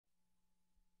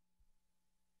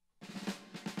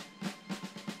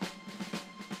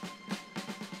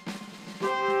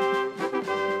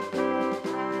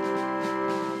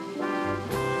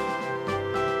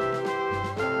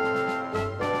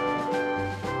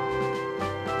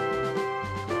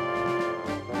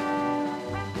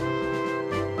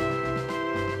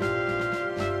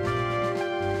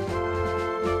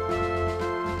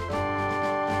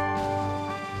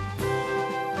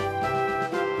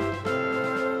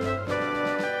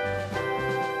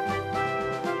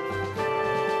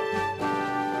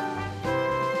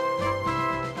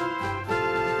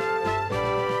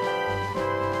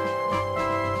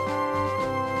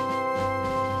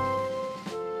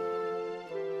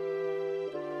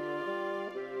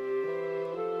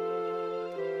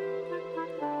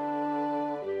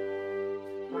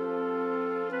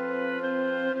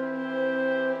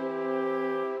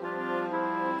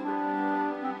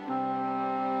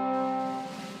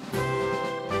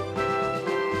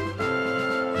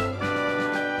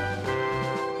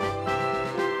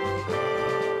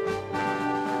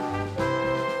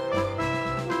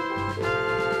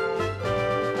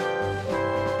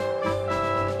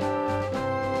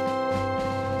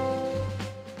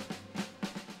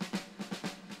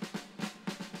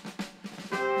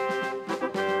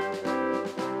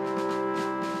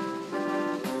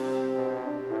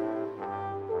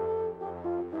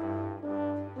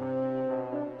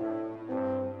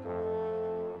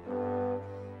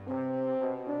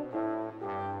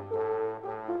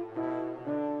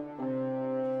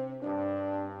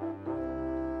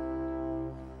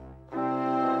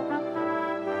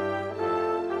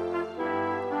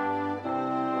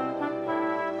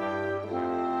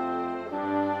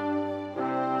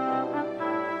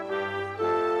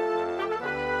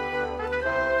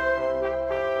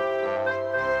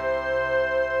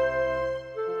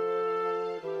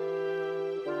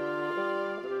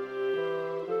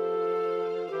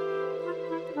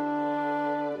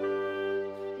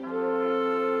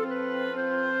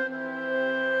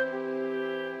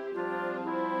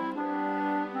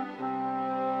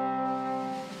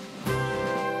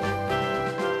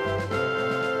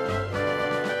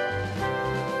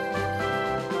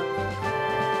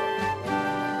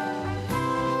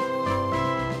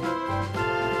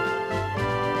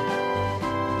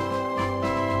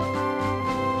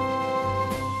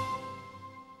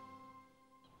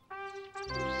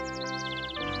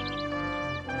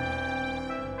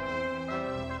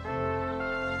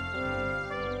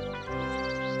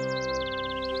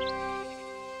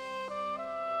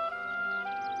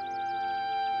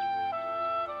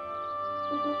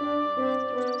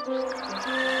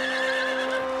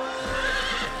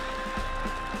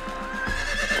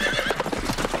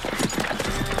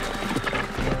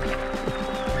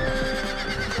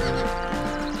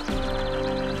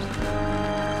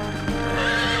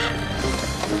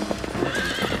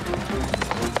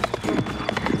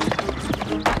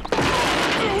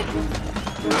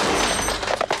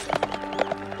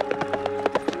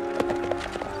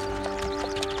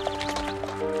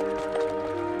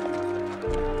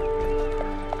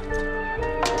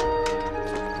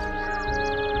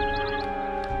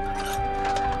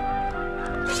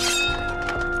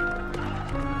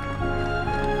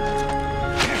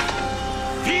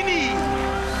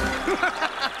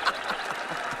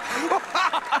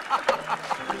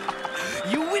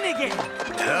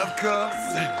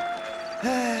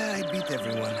I beat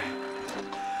everyone.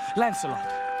 Lancelot,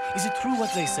 is it true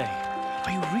what they say?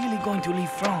 Are you really going to leave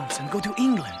France and go to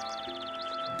England?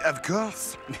 Of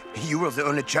course. You were the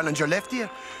only challenger left here.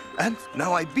 And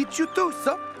now I beat you too,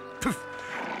 so... poof,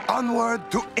 onward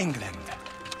to England.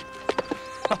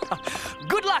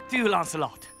 Good luck to you,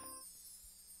 Lancelot.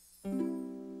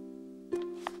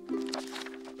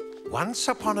 Once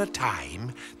upon a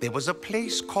time, there was a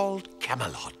place called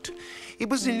Camelot. It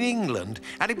was in England,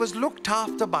 and it was looked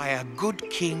after by a good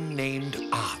king named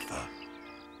Arthur.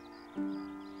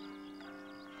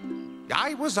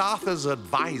 I was Arthur's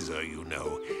advisor, you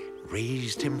know.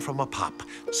 Raised him from a pup,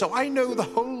 so I know the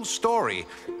whole story.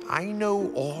 I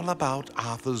know all about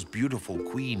Arthur's beautiful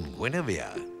queen,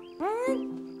 Guinevere.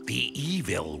 The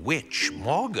evil witch,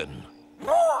 Morgan.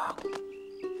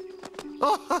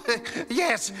 Oh,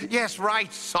 yes,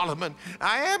 right, Solomon.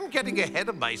 I am getting ahead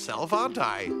of myself, aren't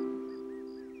I?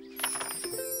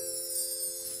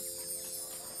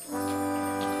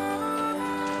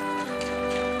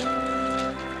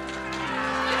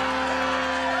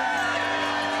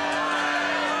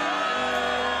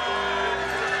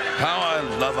 How I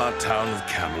love our town of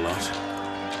Camelot.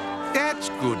 That's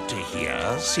good to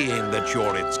hear, seeing that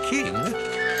you're its king.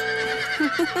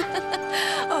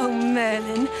 Oh,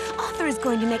 Merlin, Arthur is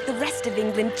going to make the rest of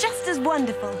England just as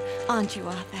wonderful, aren't you,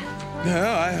 Arthur?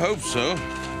 Yeah, I hope so.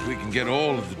 If we can get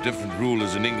all of the different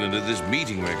rulers in England at this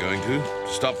meeting we're going to,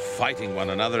 stop fighting one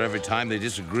another every time they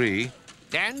disagree.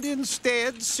 And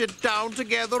instead sit down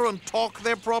together and talk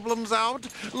their problems out,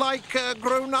 like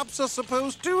grown-ups are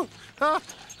supposed to?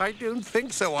 I don't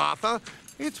think so, Arthur.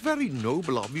 It's very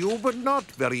noble of you, but not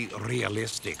very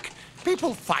realistic.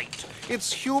 People fight.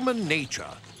 It's human nature.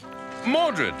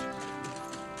 Mordred!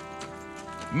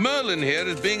 Merlin here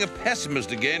is being a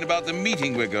pessimist again about the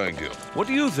meeting we're going to. What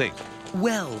do you think?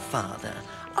 Well, Father,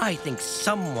 I think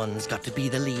someone's got to be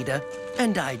the leader.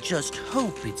 And I just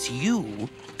hope it's you,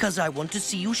 because I want to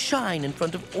see you shine in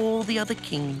front of all the other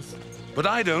kings. But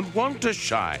I don't want to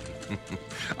shine.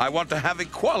 I want to have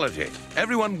equality.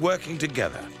 Everyone working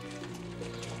together.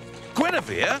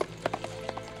 Guinevere?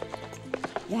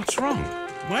 What's wrong?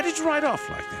 Why did you ride off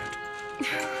like that?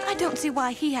 I don't see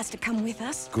why he has to come with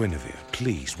us. Guinevere,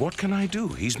 please, what can I do?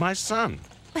 He's my son.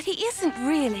 But he isn't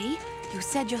really. You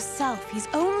said yourself he's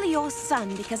only your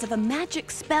son because of a magic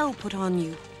spell put on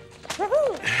you.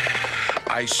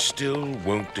 I still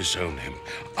won't disown him.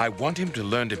 I want him to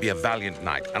learn to be a valiant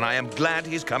knight, and I am glad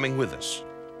he's coming with us.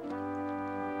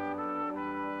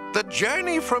 The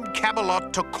journey from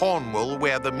Camelot to Cornwall,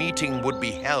 where the meeting would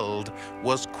be held,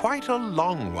 was quite a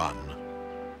long one.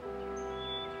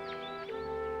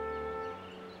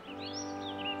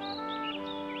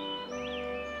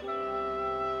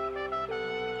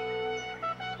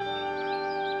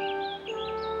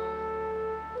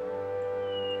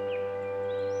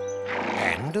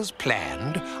 And as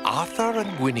planned, Arthur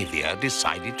and Guinevere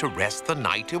decided to rest the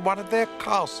night in one of their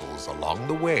castles along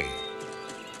the way.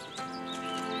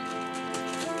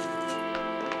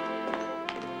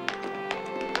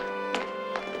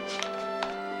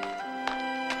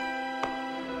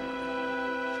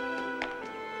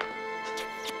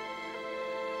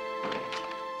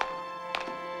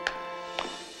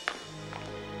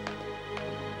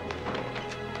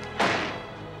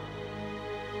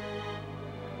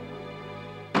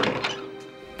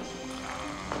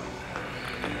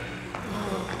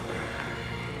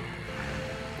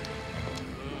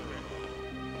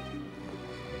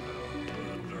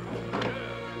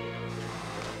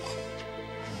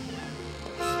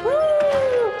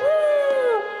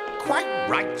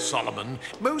 Right, Solomon.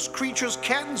 Most creatures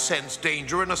can sense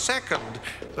danger in a second,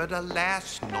 but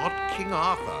alas, not King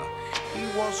Arthur. He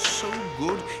was so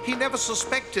good, he never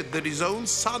suspected that his own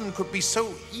son could be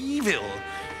so evil.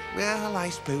 Well, I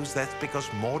suppose that's because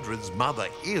Mordred's mother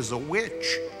is a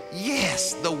witch.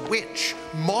 Yes, the witch,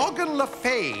 Morgan Le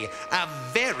Fay, a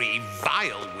very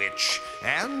vile witch,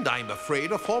 and I'm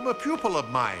afraid a former pupil of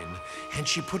mine. And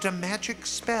she put a magic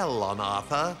spell on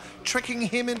Arthur, tricking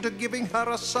him into giving her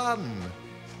a son.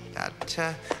 But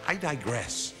I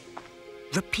digress.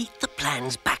 Repeat the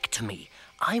plans back to me.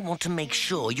 I want to make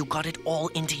sure you got it all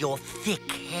into your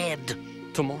thick head.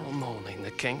 Tomorrow morning,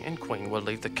 the king and queen will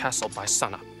leave the castle by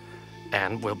sunup,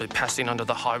 and we'll be passing under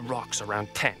the high rocks around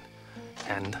 10.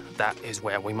 And that is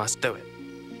where we must do it.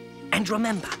 And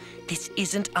remember, this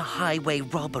isn't a highway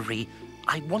robbery.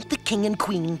 I want the king and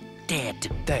queen dead.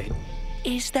 Dead?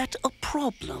 Is that a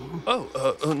problem? No.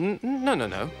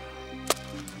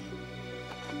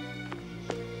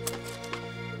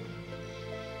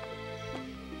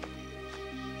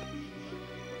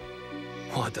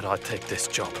 Why did I take this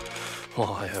job?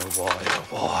 Why, oh why, oh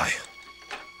why?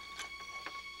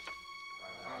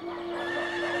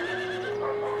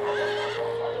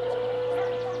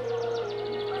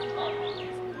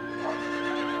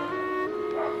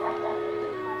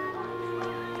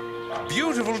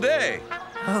 Beautiful day.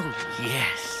 Oh,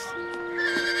 yes.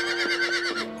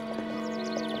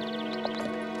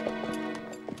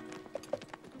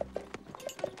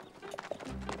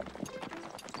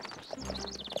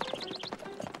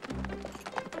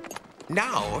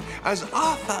 Now, as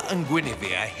Arthur and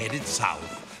Guinevere headed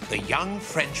south, the young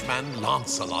Frenchman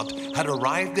Lancelot had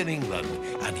arrived in England,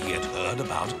 and he had heard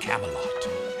about Camelot.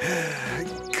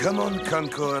 Come on,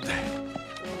 Concord.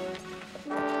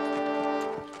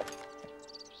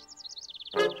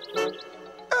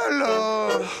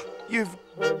 Hello! You've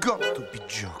got to be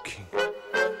joking.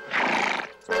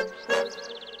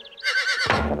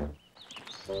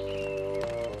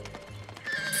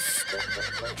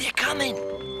 They're coming.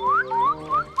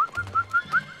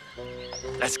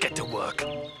 Let's get to work.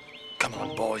 Come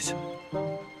on, boys.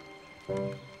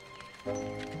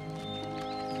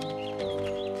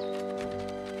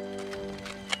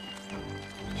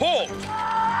 Halt!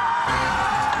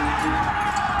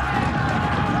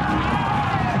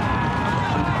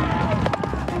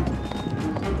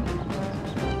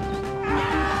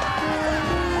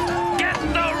 Get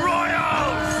the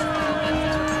royals!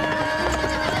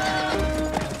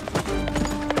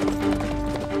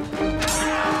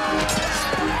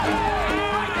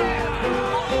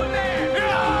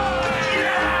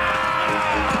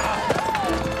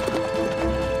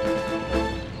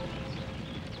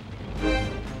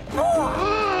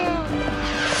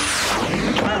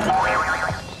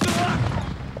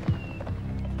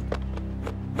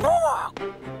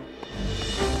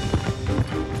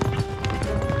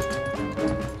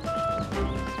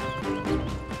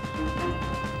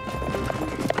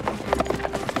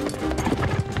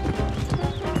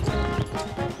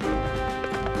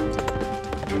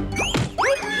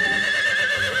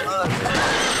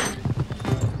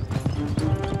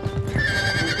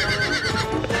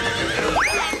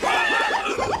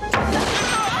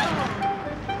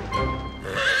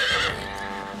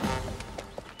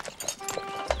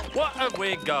 What have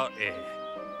we got here?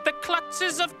 The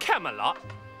clutches of Camelot?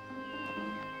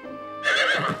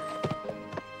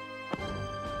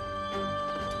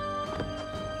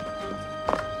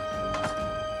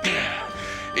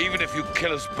 Even if you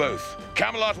kill us both,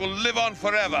 Camelot will live on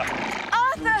forever.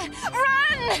 Arthur,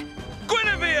 run!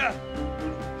 Guinevere!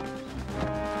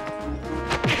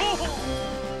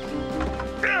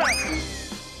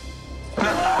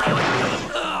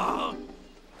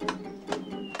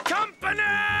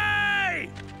 Company!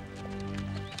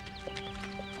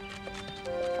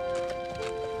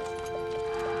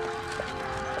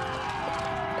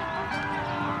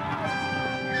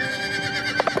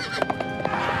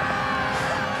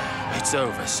 It's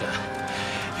over, sir.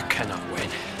 You cannot win.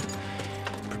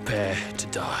 Prepare to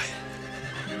die.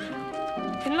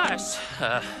 Unless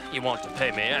you want to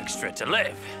pay me extra to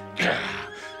live.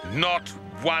 Not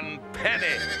one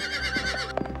penny.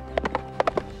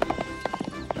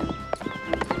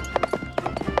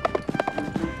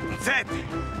 That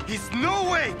is no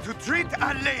way to treat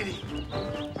a lady.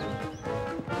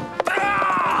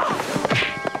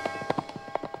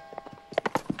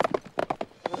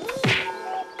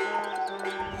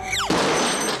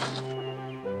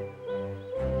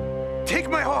 Take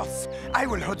my horse. I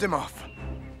will hold them off.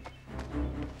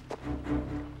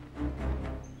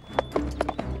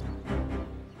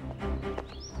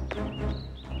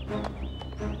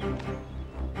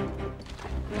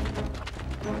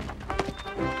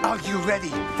 Are you ready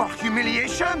for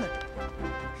humiliation?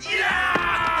 Yeah!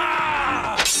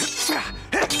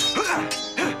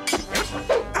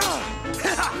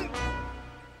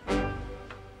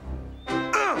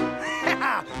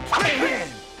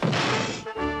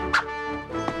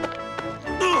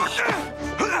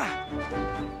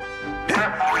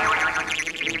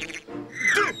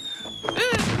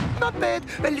 ahead,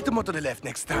 a little more to the left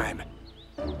next time.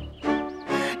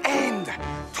 And...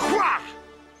 trois!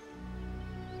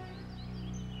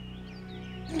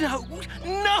 No,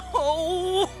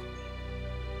 no!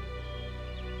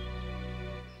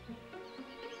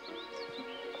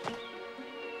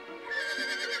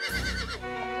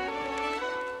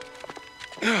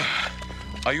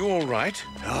 Are you all right?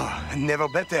 Oh, never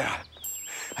better.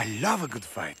 I love a good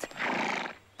fight.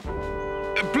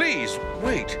 Please,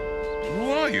 wait.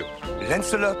 Who are you?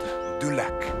 Lancelot du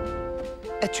Lac.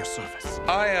 At your service.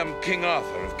 I am King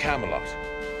Arthur of Camelot.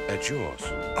 At yours.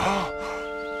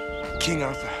 Oh, King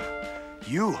Arthur.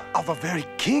 You are the very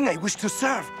king I wish to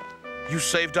serve. You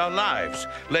saved our lives.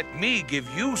 Let me give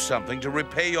you something to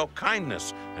repay your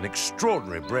kindness and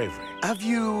extraordinary bravery. Have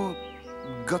you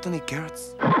got any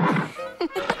carrots?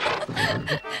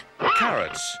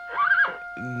 Carrots?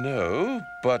 No,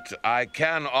 but I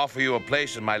can offer you a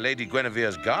place in my Lady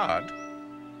Guinevere's guard.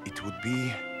 It would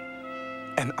be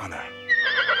an honor.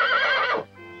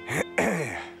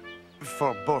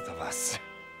 For both of us.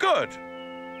 Good.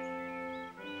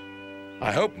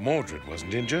 I hope Mordred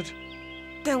wasn't injured.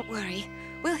 Don't worry.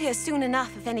 We'll hear soon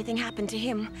enough if anything happened to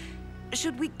him.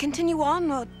 Should we continue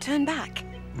on or turn back?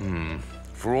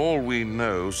 For all we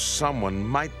know, someone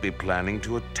might be planning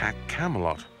to attack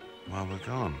Camelot while we're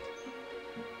gone.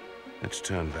 Let's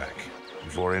turn back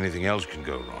before anything else can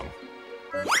go wrong.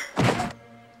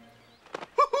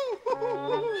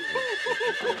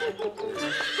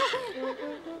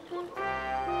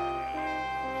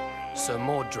 Sir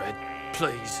Mordred,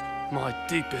 please, my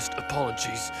deepest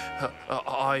apologies.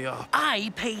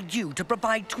 I paid you to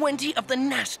provide 20 of the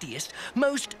nastiest,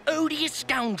 most odious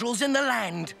scoundrels in the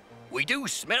land. We do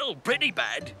smell pretty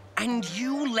bad. And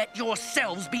you let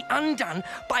yourselves be undone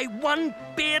by one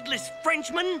beardless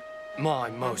Frenchman? My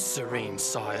most serene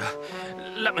sire,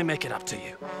 let me make it up to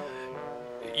you.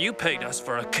 You paid us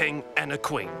for a king and a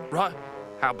queen, right?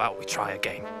 How about we try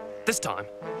again? This time,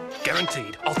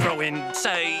 guaranteed, I'll throw in,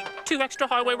 say, 2 extra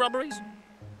highway robberies.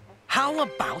 How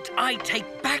about I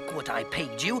take back what I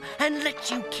paid you and let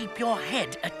you keep your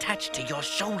head attached to your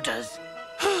shoulders?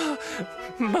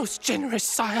 Most generous,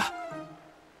 sire.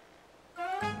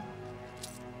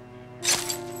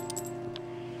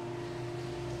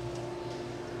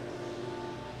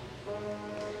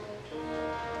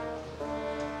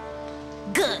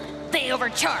 Good. They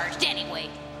overcharged anyway.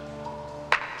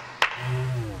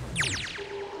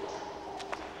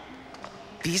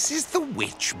 This is the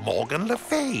witch Morgan Le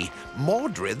Fay,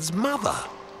 Mordred's mother.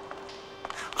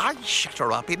 I shut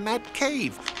her up in that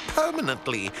cave,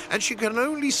 permanently, and she can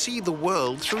only see the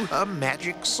world through her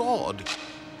magic sword.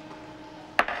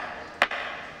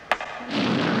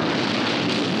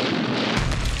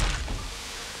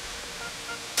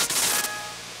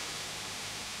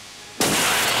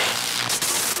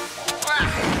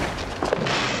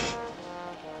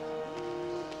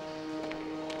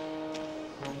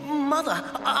 Mother,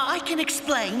 I can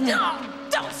explain. Oh,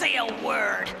 don't say a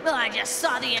word. Well, I just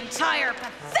saw the entire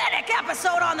pathetic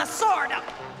episode on the sword.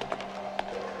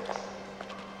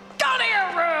 Go to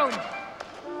your room!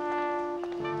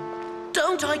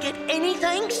 Don't I get any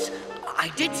thanks? I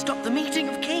did stop the meeting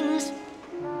of kings.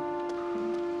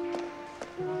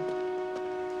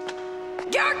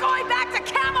 You're going back to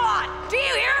Camelot! Do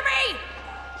you hear me?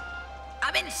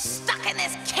 I've been stuck in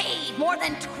this cave more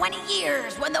than 20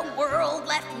 years when the world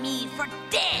left me for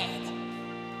dead.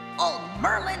 Old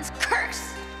Merlin's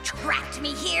curse trapped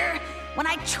me here when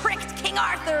I tricked King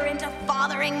Arthur into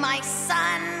fathering my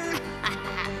son.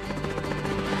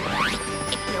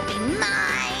 It will be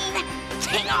mine.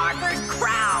 King Arthur's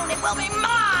crown, it will be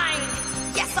mine.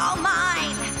 Yes, all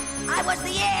mine. I was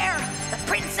the heir, the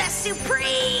princess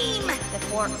supreme,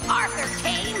 before Arthur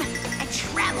came and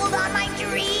trampled on my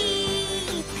dream.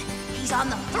 He's on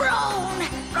the throne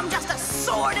from just a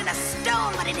sword and a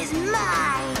stone, but it is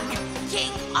mine.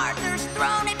 King Arthur's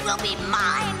throne, it will be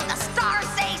mine. The stars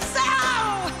say so.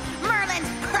 Merlin's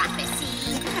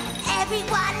prophecy,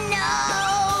 everyone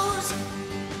knows.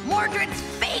 Mordred's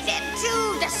fated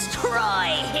to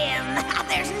destroy him.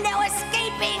 There's no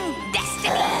escaping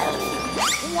destiny.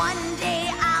 One day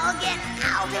I'll get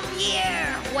out of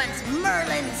here once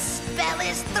Merlin's spell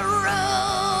is through.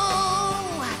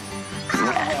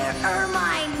 I'll wear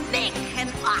ermine, mink, and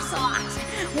ocelot.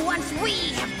 Once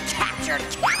we have captured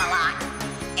Camelot,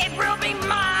 it will be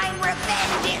mine.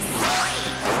 Revenge is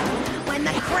sweet. When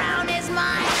the crown is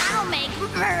mine, I'll make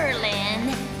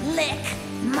Merlin lick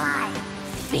my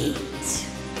feet.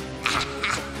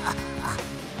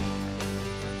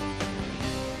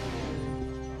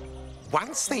 One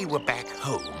once they were back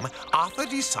home, Arthur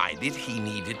decided he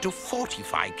needed to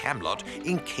fortify Camelot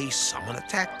in case someone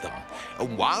attacked them.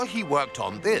 And while he worked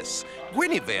on this,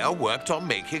 Guinevere worked on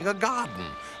making a garden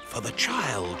for the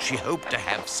child she hoped to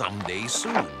have someday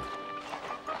soon.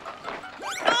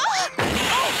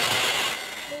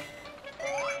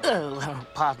 Oh,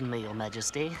 pardon me, Your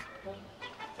Majesty.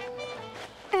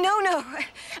 No,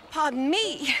 pardon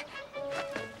me.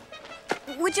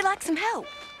 Would you like some help?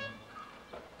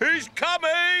 He's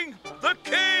coming! The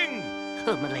king!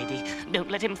 Oh, milady, don't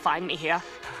let him find me here.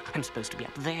 I'm supposed to be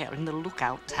up there in the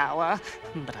lookout tower,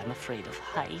 but I'm afraid of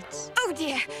heights. Oh,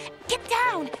 dear. Get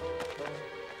down.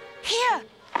 Here.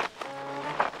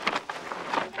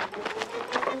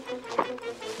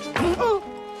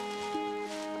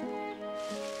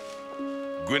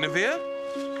 Guinevere?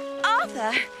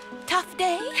 Arthur, tough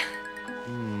day?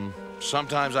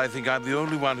 Sometimes I think I'm the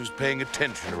only one who's paying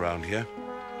attention around here.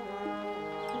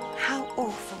 How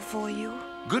awful for you.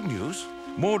 Good news.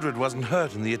 Mordred wasn't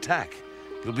hurt in the attack.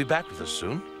 He'll be back with us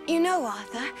soon. You know,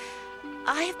 Arthur,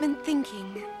 I have been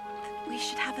thinking that we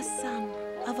should have a son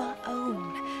of our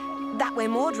own. That way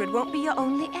Mordred won't be your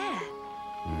only heir.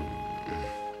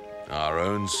 Our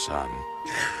own son.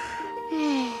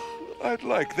 I'd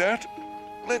like that.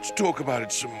 Let's talk about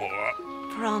it some more.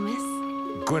 Promise?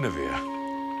 Guinevere,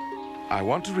 I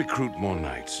want to recruit more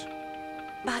knights.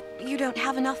 But you don't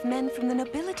have enough men from the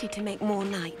nobility to make more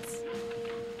knights.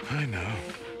 I know.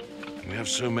 We have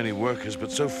so many workers,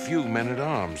 but so few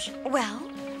men-at-arms. Well,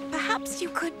 perhaps you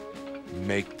could...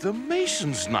 Make the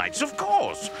Masons knights, of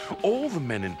course. All the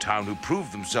men in town who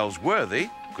prove themselves worthy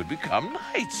could become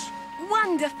knights.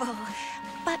 Wonderful!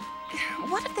 But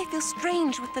what if they feel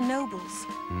strange with the nobles?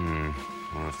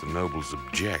 Or if the nobles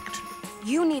object.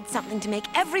 You need something to make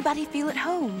everybody feel at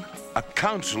home. A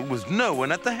council with no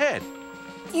one at the head.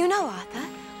 You know, Arthur,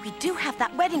 we do have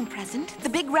that wedding present, the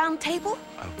big round table.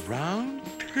 A round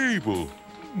table?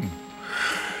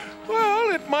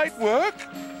 Well, it might work.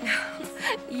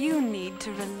 You need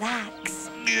to relax.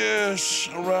 Yes,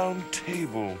 a round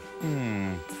table.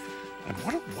 And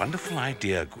what a wonderful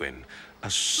idea, Gwyn. A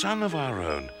son of our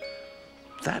own.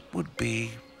 That would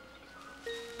be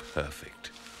perfect.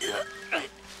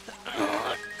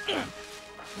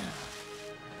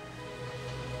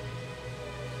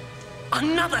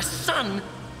 Another son?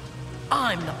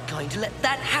 I'm not going to let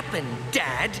that happen,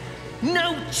 Dad.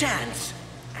 No chance.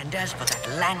 And as for that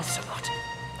Lancelot,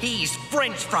 he's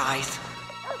French fries.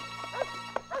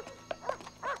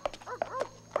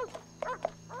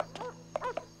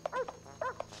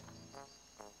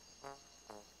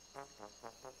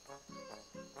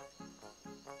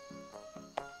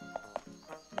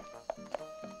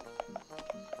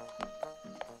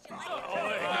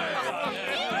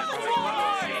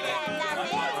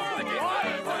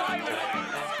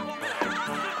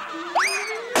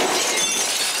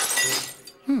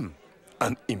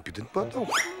 An impudent bottle.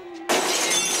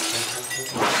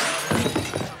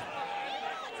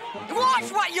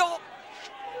 Watch what you're...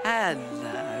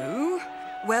 Hello.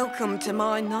 Welcome to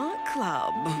my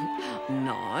nightclub.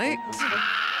 Night.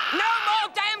 No more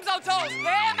damsel talks,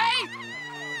 hear me?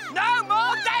 No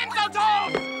more damsel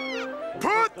talks!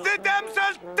 Put the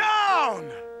damsels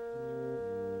down!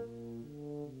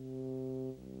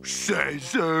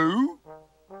 Says who?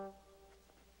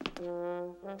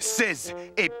 Says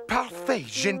a parfait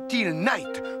genteel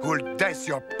knight who'll dice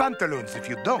your pantaloons if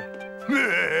you don't.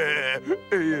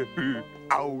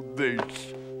 How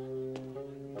this?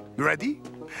 Ready?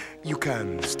 You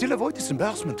can still avoid this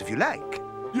embarrassment if you like.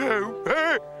 You?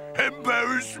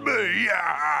 Embarrass me?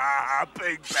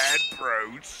 Big bad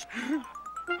pros.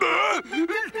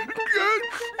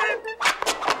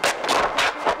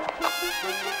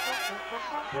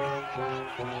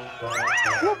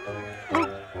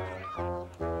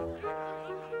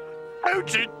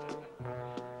 Ouch it!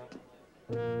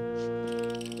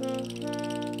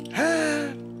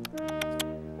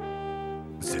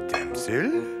 The damsel?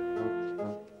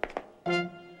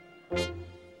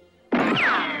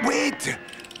 Wait!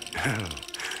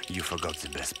 You forgot the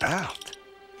best part.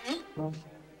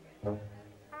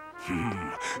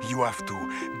 You have to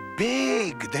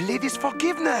beg the lady's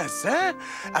forgiveness, eh?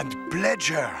 And pledge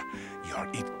her your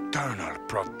eternal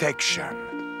protection.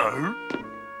 Oh?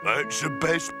 That's the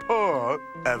best part.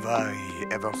 Have I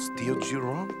ever steered you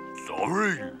wrong?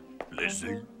 Sorry,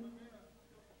 Lizzie.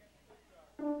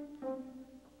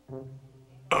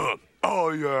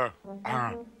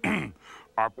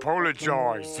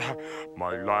 Apologize,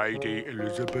 my lady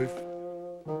Elizabeth.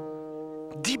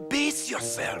 Debase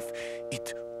yourself.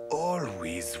 It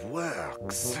always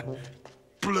works.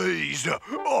 please,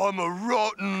 I'm a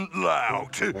rotten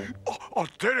lout. I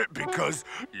did it because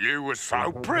you were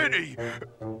so pretty,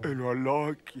 and I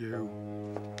like you.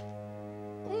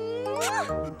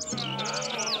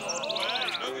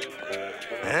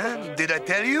 Huh? Did I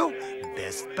tell you?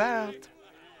 Best part.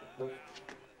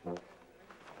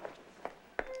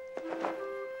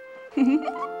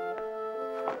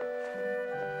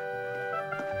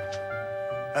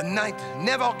 A knight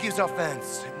never gives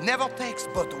offense, never takes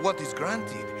but what is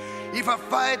granted. If a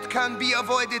fight can be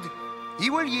avoided, he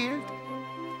will yield.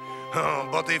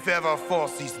 But if ever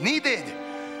force is needed,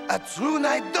 a true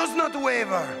knight does not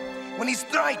waver. When he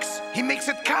strikes, he makes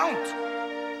it count.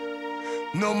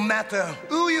 No matter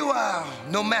who you are,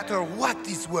 no matter what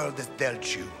this world has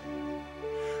dealt you,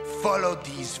 follow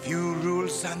these few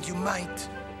rules and you might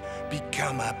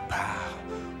become a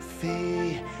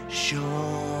parfait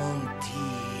gentile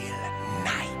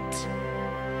knight.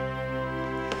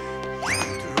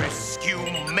 And rescue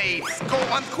mates, go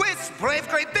on quests, brave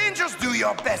great dangers, do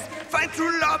your best. Find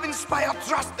true love, inspire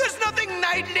trust. There's nothing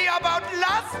knightly about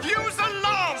lust. Use a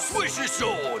lance, swish a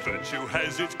sword. Virtue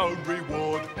has its own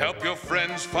reward. Help your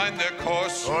friends find their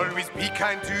course. Always be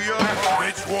kind to your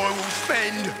rich war will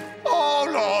spend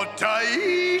all our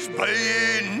days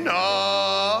being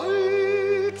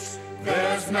knights.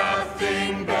 There's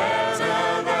nothing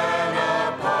better than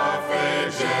a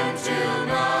parfait gentile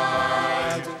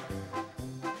knight.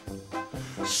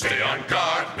 Stay on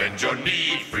guard, bend your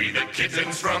knee, free the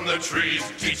kittens from the trees,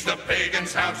 teach the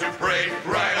pagans how to pray,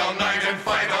 ride all night and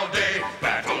fight all day,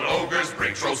 battle ogres,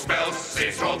 break troll spells,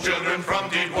 save small children from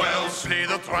deep wells, slay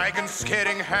the dragons,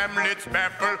 scaring hamlets,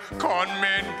 baffle con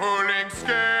men pulling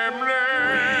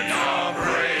scamlets. We are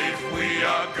brave, we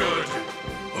are good,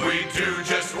 we do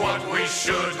just what we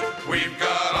should. We've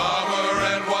got armor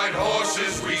and white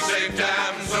horses, we save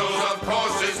damsels of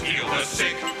courses, heal the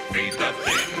sick, feed the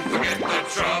thin, forget the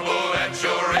trouble that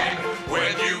you're in.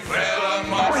 When you fell a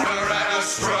monster at a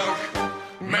stroke,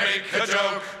 make a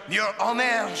joke. Your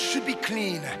armor should be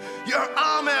clean, your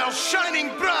armor shining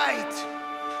bright.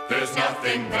 There's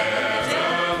nothing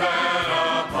better than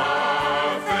a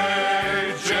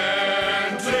parfait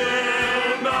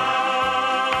gentile knight.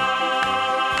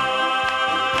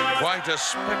 Quite a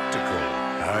spectacle.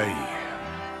 I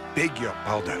beg your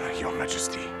pardon, Your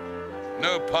Majesty.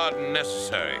 No pardon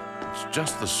necessary. It's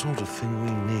just the sort of thing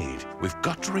we need. We've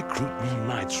got to recruit more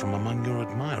knights from among your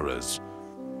admirers.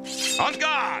 On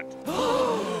guard!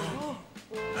 Oh,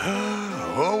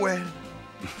 well.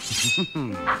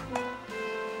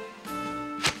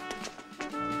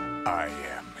 I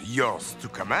am yours to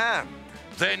command.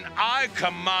 Then I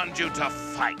command you to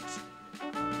fight.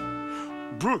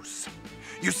 Bruce,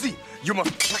 you see, you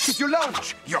must practice your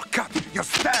lunge, your cut, your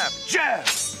stab, jab.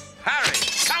 Harry,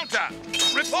 counter,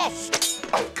 riposte.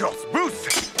 Of course, Bruce.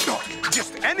 Oh,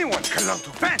 just anyone can learn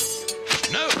to fence.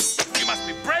 No, you must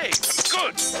be brave and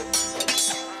good.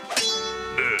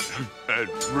 And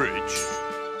rich.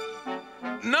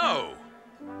 No,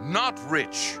 not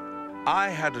rich. I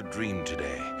had a dream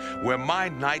today where my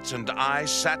knights and I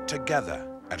sat together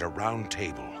at a round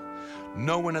table.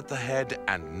 No one at the head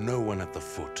and no one at the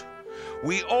foot.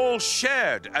 We all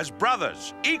shared as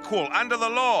brothers, equal under the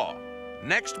law.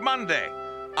 Next Monday,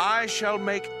 I shall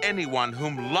make anyone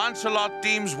whom Lancelot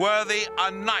deems worthy a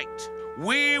knight.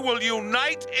 We will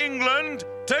unite England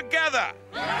together.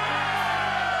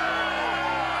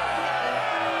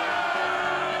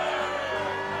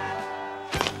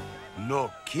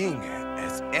 No king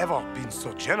has ever been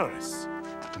so generous.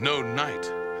 No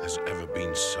knight has ever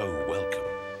been so welcome.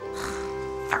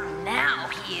 For now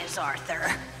he is,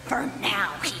 Arthur. For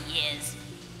now he is.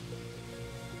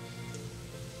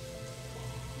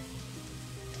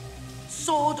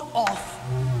 Sword off.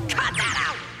 Cut that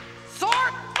out!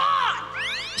 Sword on!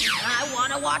 I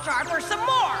want to watch Arthur some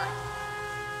more.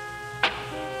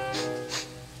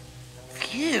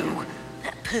 Phew,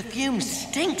 that perfume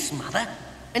stinks, Mother.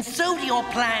 And so do your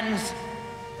plans.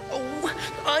 Oh,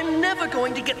 I'm never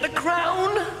going to get the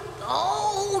crown.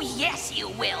 Oh, yes you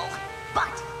will.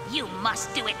 But you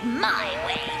must do it my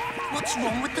way. What's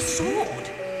wrong with the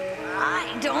sword?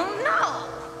 I don't know.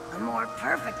 The more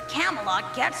perfect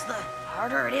Camelot gets, the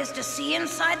harder it is to see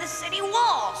inside the city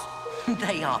walls.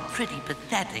 They are pretty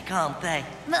pathetic, aren't they?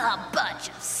 A bunch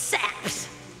of saps.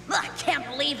 I can't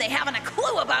believe they haven't a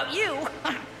clue about you.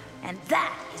 And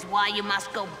that is why you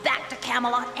must go back to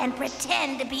Camelot and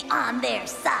pretend to be on their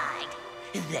side.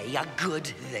 They are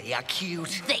good, they are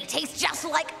cute. They taste just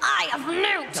like eye of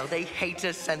newt. Though they hate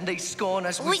us and they scorn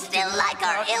us, we still like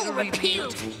our ill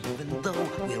repute. Even though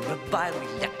we're revile, we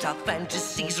let our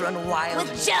fantasies run wild.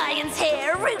 With giant's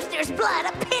hair, rooster's blood,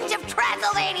 a pinch of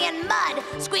Transylvanian mud,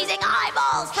 squeezing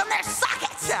eyeballs from their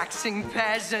sockets. Taxing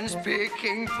peasants,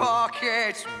 picking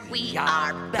pockets. We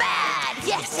are bad,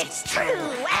 yes, it's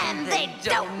true, and they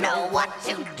don't know what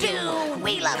to do.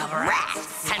 We love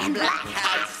rats and black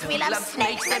cats. We love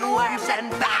snakes and worms and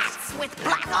bats. With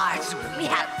black arts, we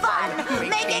have fun,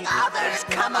 making others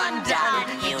come undone.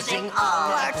 Using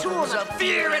all our tools of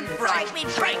fear and fright, we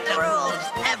break the rules.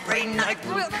 Every night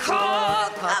we'll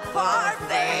cook up our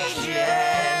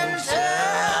Phaesians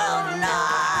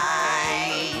tonight.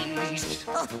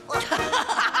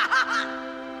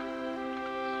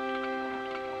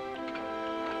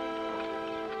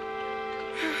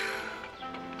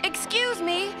 Excuse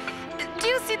me, do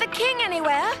you see the king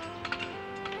anywhere?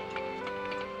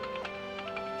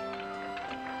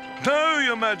 No,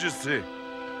 Your Majesty.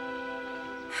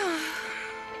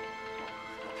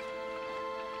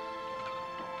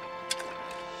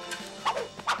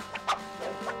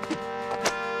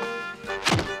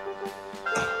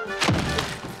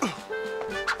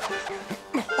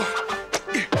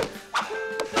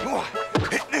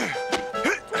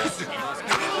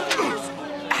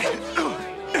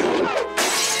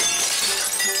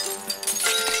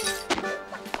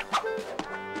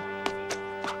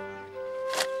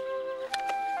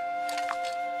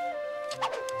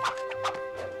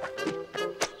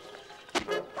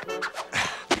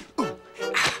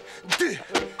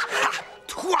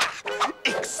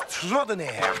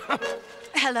 Extraordinaire.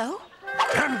 Hello?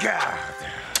 En garde.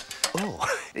 Oh,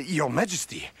 Your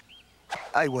Majesty.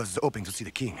 I was hoping to see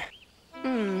the king.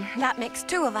 That makes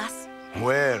two of us.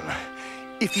 Well,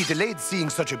 if he delayed seeing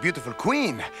such a beautiful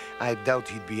queen, I doubt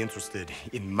he'd be interested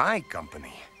in my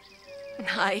company.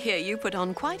 I hear you put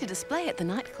on quite a display at the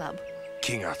nightclub.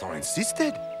 King Arthur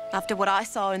insisted. After what I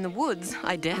saw in the woods,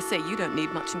 I dare say you don't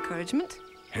need much encouragement.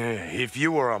 If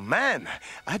you were a man,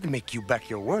 I'd make you back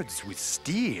your words with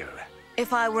steel.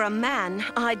 If I were a man,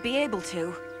 I'd be able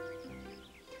to.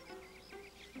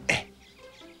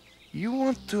 You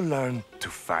want to learn to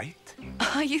fight?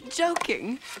 Are you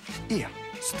joking? Here,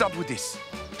 start with this.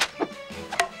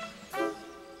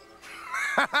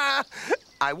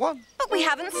 I won. But we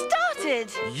haven't started.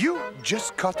 You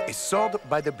just caught a sword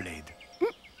by the blade.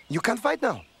 You can't fight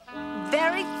now.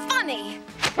 Very funny.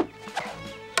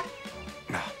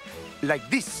 Like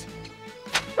this.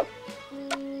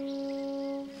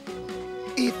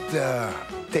 It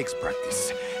takes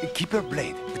practice. Keep your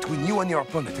blade between you and your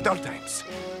opponent at all times.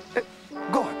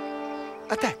 Go on.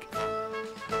 Attack.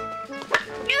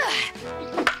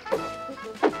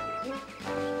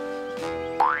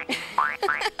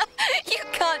 You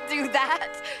can't do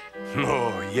that.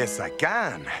 Oh, yes, I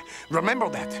can. Remember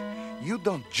that. You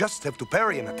don't just have to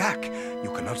parry an attack.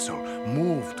 You can also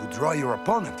move to draw your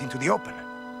opponent into the open.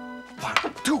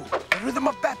 1, 2, the rhythm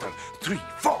of battle. 3,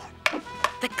 4.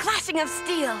 The clashing of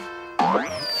steel.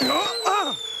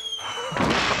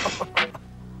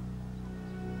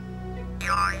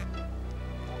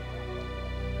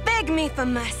 Beg me for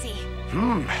mercy.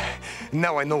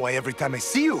 Now I know why every time I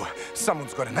see you,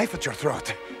 someone's got a knife at your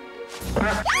throat.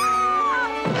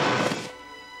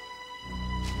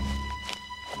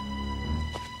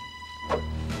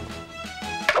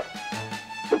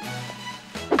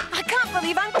 I can't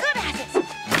believe I'm good at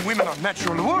it. Women are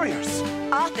natural warriors.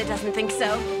 Arthur doesn't think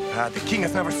so. The king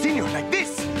has never seen you like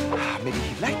this. Maybe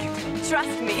he'd like it.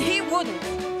 Trust me, he wouldn't.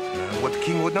 What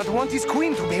king would not want his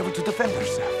queen to be able to defend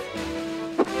herself?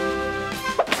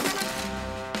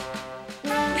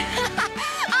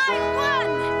 I won!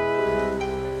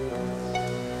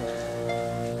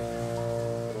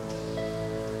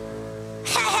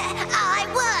 I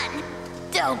won!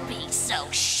 Don't be so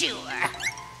sure.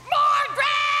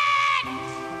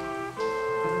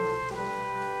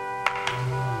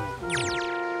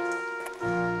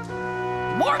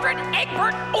 Mordred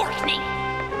Egbert Orkney!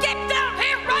 Get down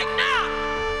here right now!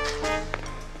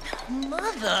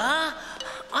 Mother,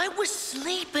 I was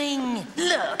sleeping.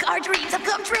 Look, our dreams have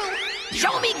come true.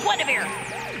 Show me Guinevere.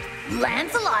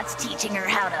 Lancelot's teaching her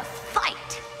how to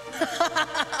fight.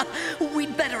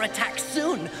 We'd better attack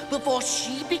soon, before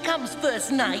she becomes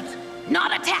first knight.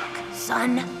 Not attack,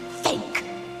 son. Think.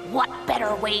 What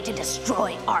better way to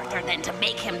destroy Arthur than to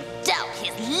make him doubt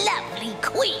his lovely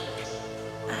queen?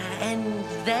 And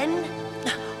then?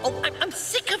 Oh, I'm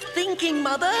sick of thinking,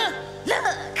 Mother.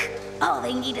 Look, all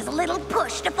they need is a little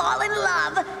push to fall in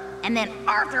love, and then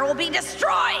Arthur will be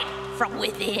destroyed from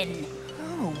within.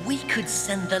 we could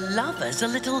send the lovers a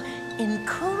little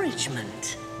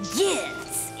encouragement.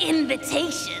 Gifts,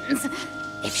 invitations.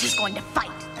 If she's going to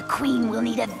fight, the Queen will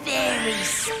need a very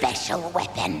special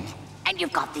weapon. And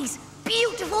you've got these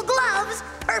beautiful gloves,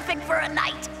 perfect for a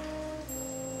knight.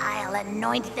 I'll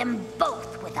anoint them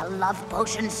both with a love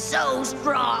potion so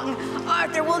strong,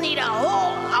 Arthur will need a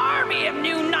whole army of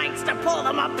new knights to pull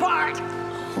them apart.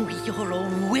 Oh, you're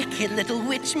a wicked little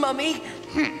witch, Mummy.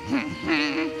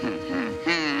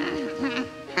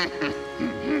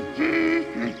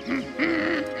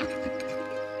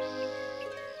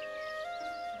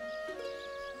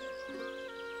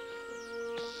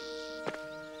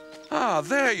 Ah,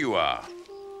 there you are.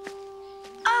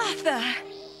 Arthur!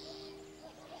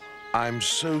 I'm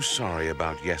so sorry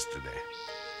about yesterday.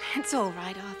 It's all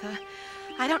right, Arthur.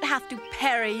 I don't have to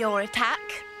parry your attack.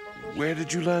 Where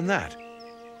did you learn that?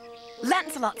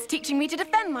 Lancelot's teaching me to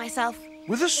defend myself.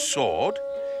 With a sword?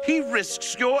 He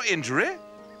risks your injury?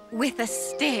 With a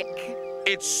stick.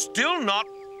 It's still not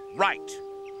right.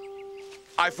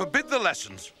 I forbid the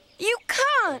lessons. You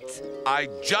can't! I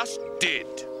just did.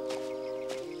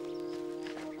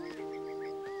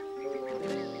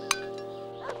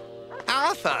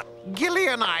 Arthur, Gilly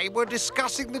and I were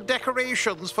discussing the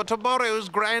decorations for tomorrow's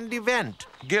grand event.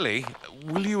 Gilly,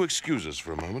 will you excuse us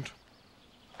for a moment?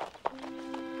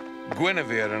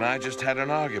 Guinevere and I just had an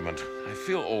argument. I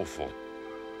feel awful.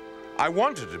 I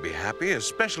wanted to be happy,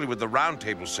 especially with the round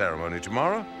table ceremony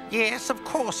tomorrow. Yes, of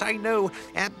course, I know.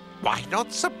 Why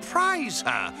not surprise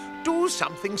her? Do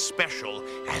something special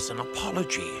as an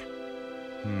apology.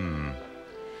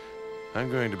 I'm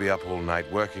going to be up all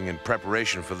night working in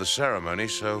preparation for the ceremony,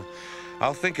 so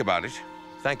I'll think about it.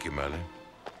 Thank you, Merlin.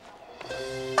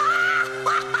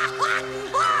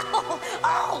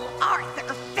 Oh,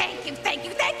 Arthur, thank you, thank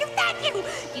you, thank you, thank you!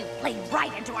 You played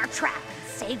right into our trap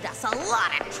and saved us a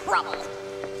lot of trouble.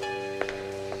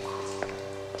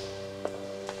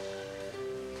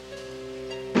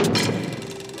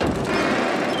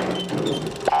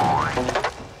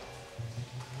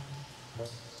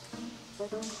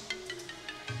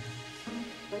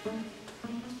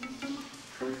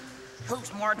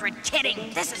 Who's Mordred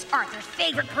kidding? This is Arthur's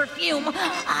favorite perfume.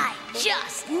 I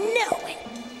just know it.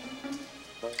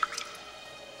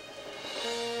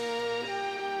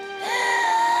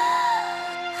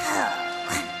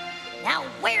 Now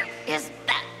where is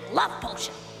that love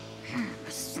potion?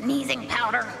 Sneezing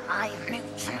powder, eye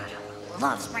mousse,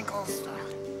 love sprinkles.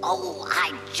 Oh,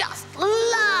 I just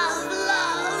love.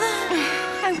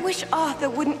 I wish Arthur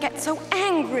wouldn't get so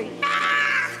angry.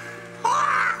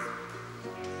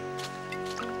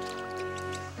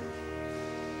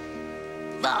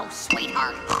 Oh,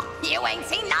 sweetheart, you ain't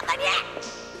seen nothing yet.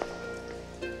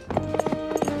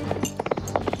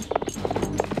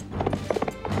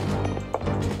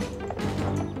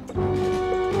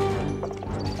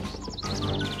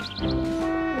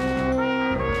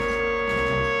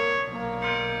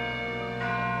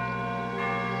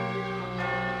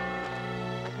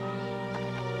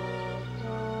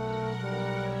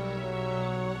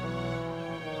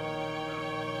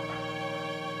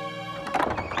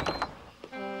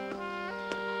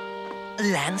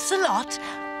 Lancelot,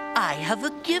 I have a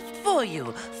gift for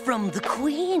you from the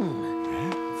Queen.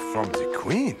 From the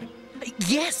Queen?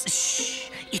 Yes, shh.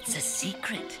 It's a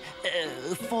secret.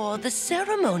 For the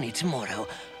ceremony tomorrow.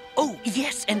 Oh,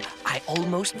 yes, and I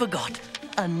almost forgot.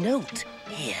 A note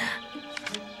here.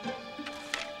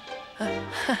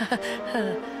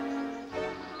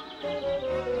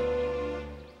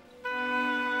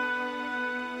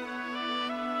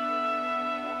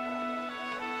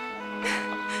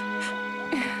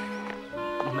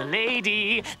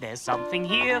 Milady, there's something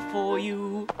here for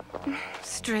you.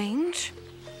 Strange.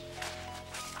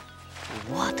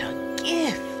 What a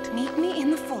gift. Meet me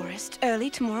in the forest early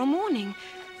tomorrow morning.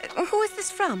 Who is this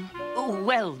from? Oh,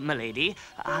 well, milady,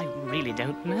 I really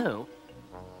don't know.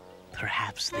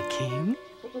 Perhaps the king?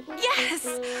 Yes!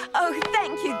 Oh,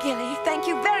 thank you, Gilly. Thank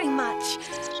you very much.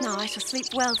 Now I shall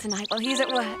sleep well tonight while he's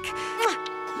at work.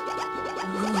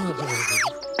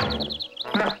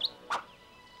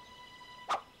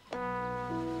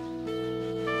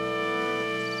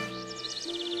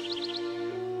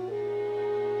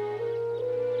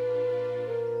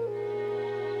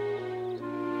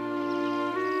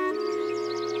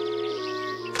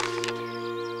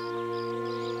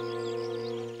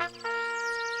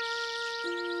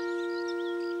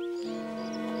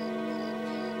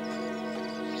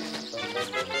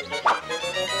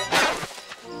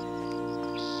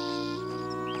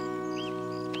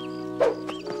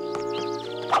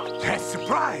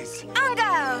 Surprise! En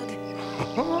garde!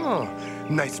 Oh,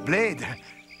 nice blade.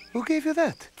 Who gave you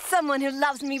that? Someone who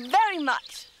loves me very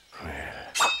much.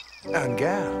 En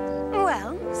garde.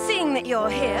 Well, seeing that you're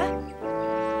here...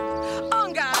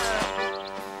 En garde!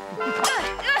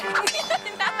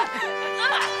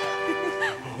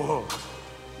 Oh.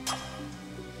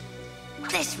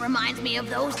 This reminds me of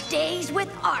those days with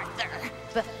Arthur,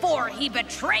 before he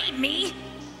betrayed me.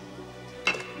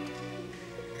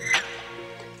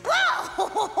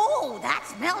 Whoa! That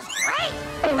smells great!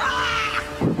 Ah!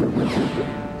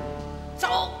 So,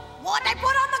 what'd I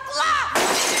put on the glove?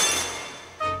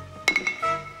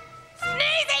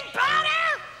 Sneezing powder!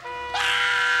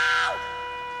 Ow!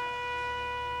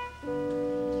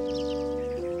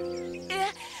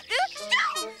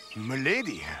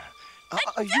 Milady,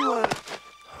 are you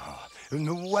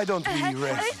no, why don't we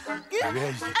rest?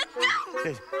 Rest.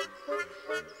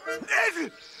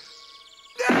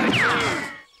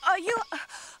 Are you...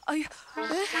 Oh!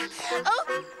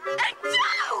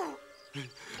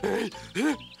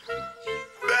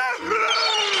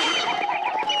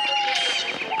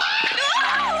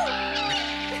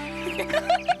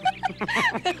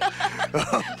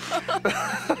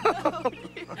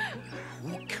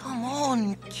 Come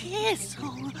on, kiss.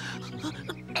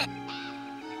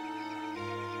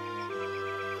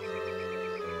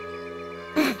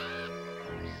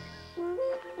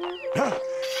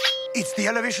 It's the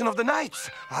elevation of the knights.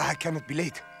 I cannot be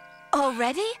late.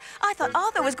 Already? I thought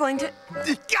Arthur was going to...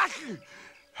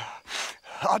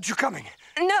 Aren't you coming?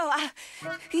 No, I'll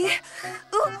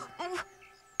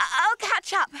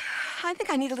catch up. I think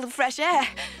I need a little fresh air.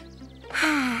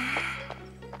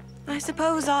 I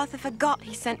suppose Arthur forgot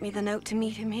he sent me the note to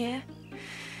meet him here.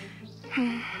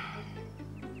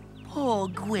 Poor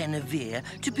Guinevere,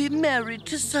 to be married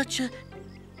to such a...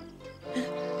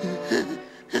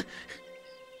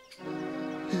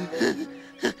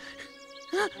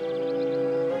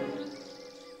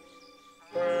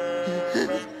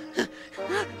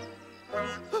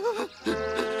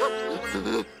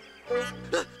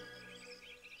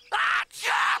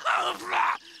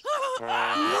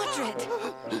 Mordred!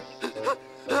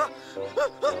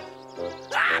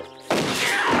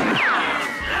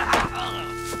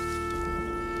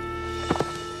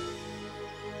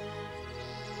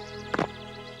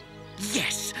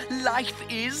 Yes, life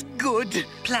is good.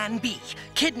 Plan B,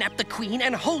 kidnap the queen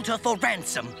and hold her for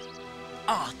ransom.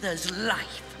 Arthur's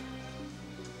life.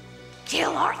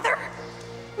 Kill Arthur?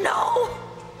 No!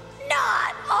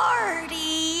 Not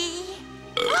Artie!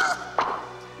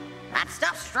 That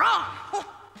stuff's strong!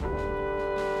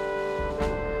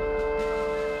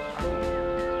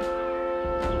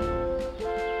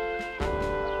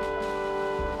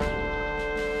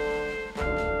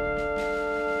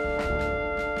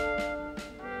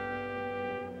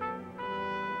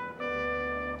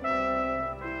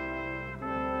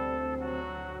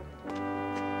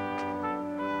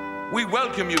 We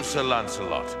welcome you, Sir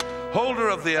Lancelot, holder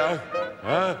of the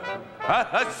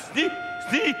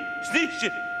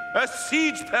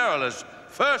Siege Perilous,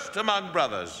 first among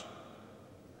brothers.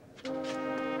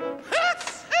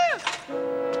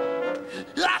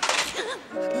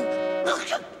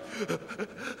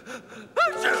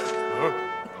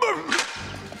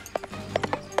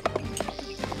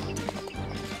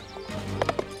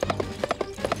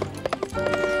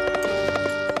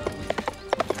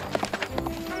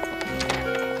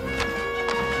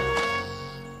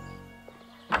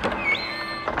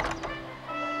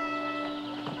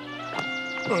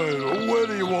 Where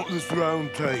do you want this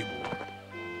round table?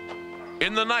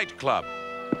 In the nightclub.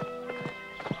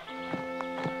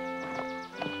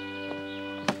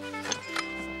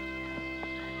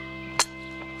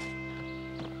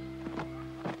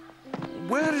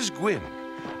 Where is Gwyn?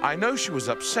 I know she was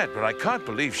upset, but I can't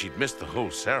believe she'd missed the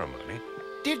whole ceremony.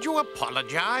 Did you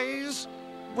apologize?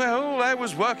 Well, I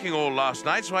was working all last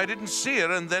night, so I didn't see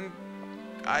her, and then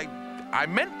I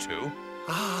meant to.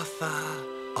 Arthur.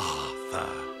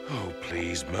 Oh,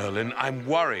 please, Merlin, I'm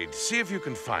worried. See if you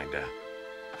can find her.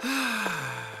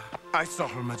 I saw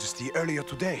Her Majesty earlier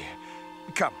today.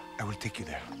 Come, I will take you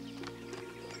there.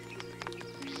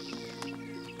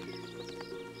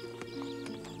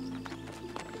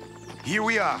 Here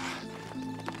we are.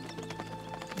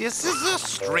 This is a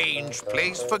strange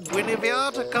place for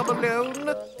Guinevere to come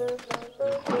alone.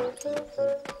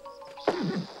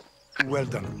 Well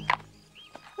done.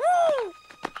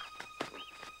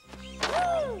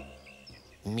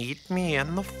 Meet me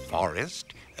in the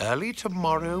forest early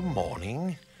tomorrow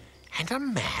morning. And a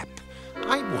map.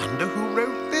 I wonder who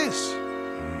wrote this.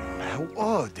 How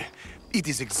odd. It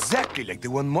is exactly like the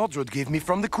one Mordred gave me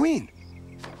from the Queen.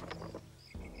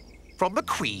 From the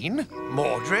Queen?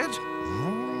 Mordred?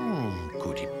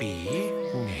 Could it be?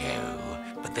 No.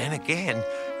 But then again?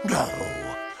 No,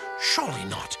 surely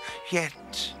not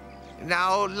yet.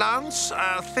 Now, Lance,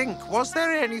 think, was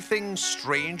there anything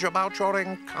strange about your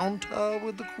encounter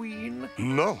with the Queen?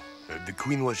 No. The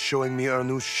Queen was showing me her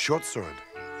new short sword.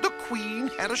 The Queen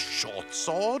had a short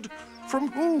sword?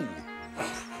 From who?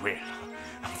 Well,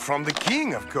 from the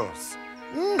King, of course.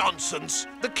 Nonsense!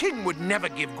 The King would never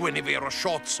give Guinevere a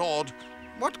short sword.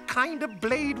 What kind of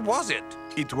blade was it?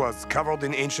 It was covered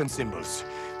in ancient symbols.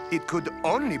 It could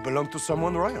only belong to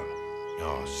someone royal.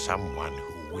 Or someone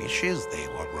who wishes they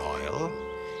were royal.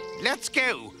 Let's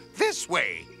go. This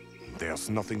way. There's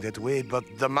nothing that way but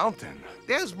the mountain.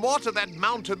 There's more to that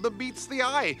mountain than meets the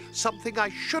eye. Something I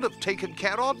should have taken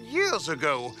care of years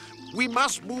ago. We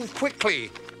must move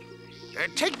quickly.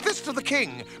 Take this to the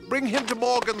king. Bring him to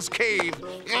Morgan's cave.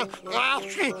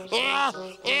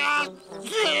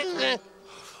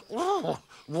 Oh,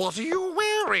 what are you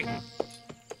wearing?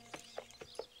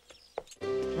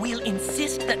 We'll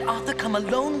insist that Arthur come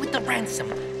alone with the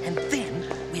ransom, and then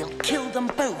we'll kill them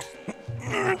both.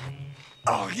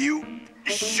 Are you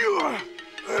sure?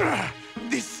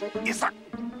 This is a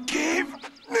cave?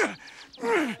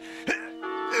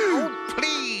 Oh,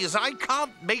 please, I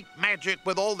can't make magic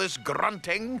with all this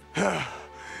grunting.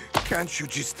 Can't you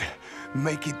just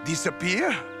make it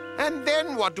disappear? And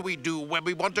then what do we do when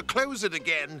we want to close it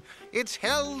again? It's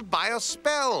held by a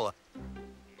spell.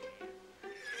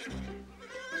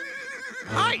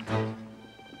 Hi!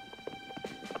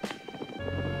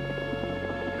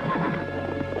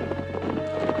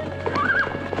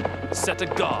 Set a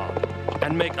guard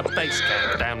and make a base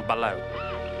camp down below.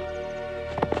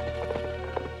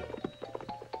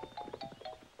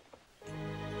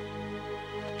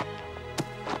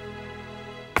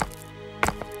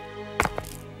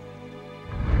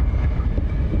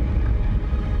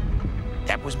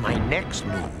 That was my next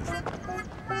move.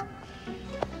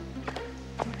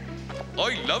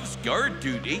 I loves guard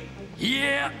duty.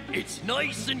 Yeah, it's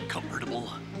nice and comfortable.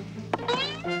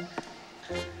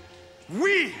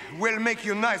 We will make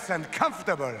you nice and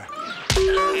comfortable.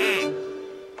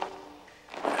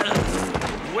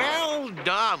 Well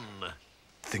done.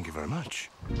 Thank you very much.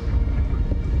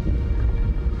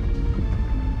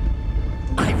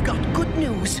 I've got good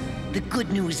news. The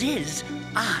good news is,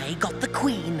 I got the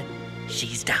Queen.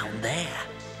 She's down there.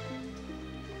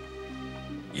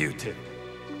 You two,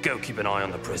 go keep an eye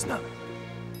on the prisoner.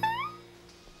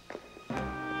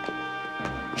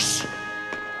 Shh!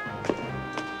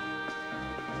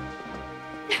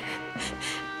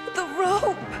 The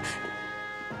rope!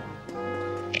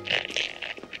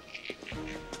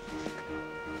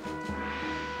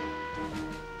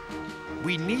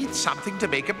 We need something to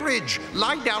make a bridge.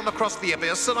 Lie down across the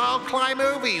abyss and I'll climb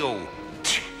over you.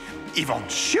 Even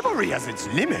chivalry has its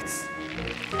limits.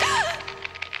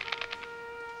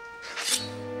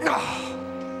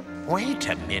 Wait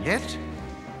a minute.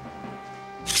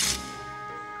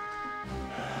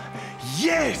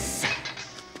 Yes!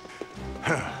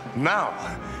 Now,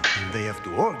 they have to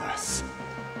hold us.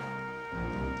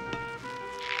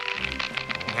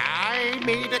 I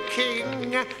made a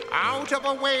king out of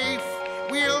a waif.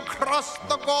 We'll cross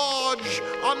the gorge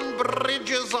on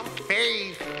bridges of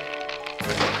faith.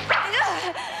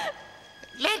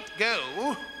 Let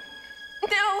go.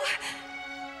 No.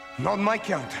 Not my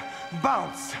count.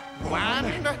 Bounce.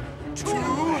 1,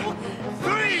 2,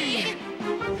 3.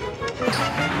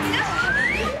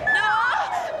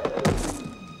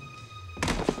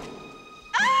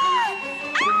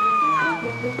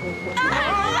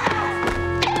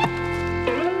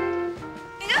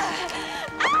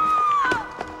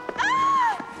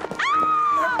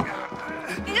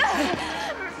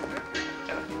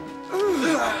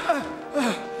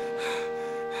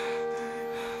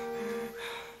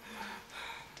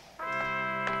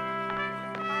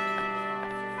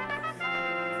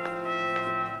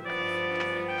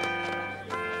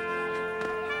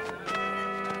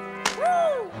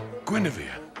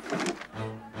 Guinevere.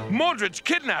 Mordred's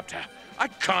kidnapped her. I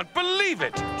can't believe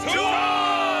it. To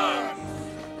arms!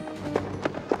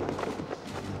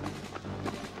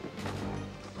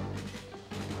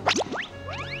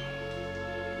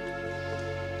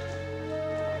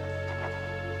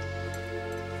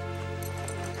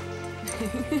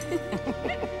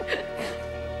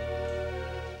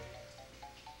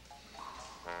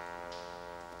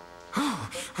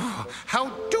 How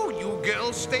do you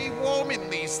girls stay warm in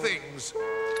these things?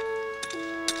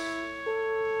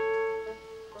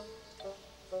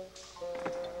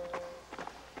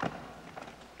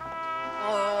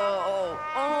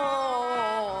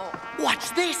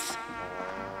 What's this?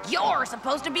 You're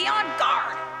supposed to be on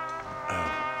guard.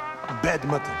 Bad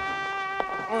mutton.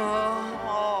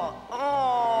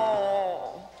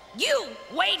 You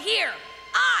wait here.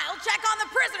 I'll check on the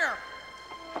prisoner.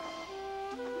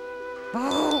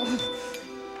 Oh.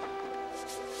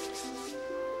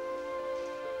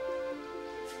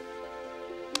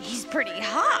 He's pretty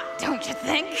hot, don't you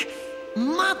think?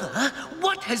 Mother,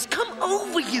 what has come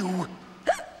over you?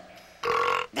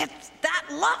 It's that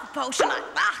love potion.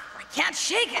 I can't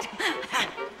shake it.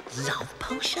 Love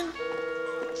potion?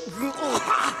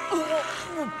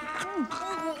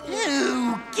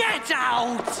 You get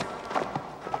out!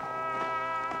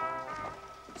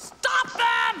 Stop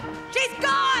them! She's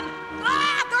gone!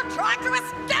 They're trying to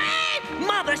escape!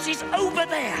 Mother, she's over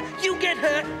there. You get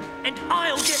her, and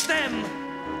I'll get them.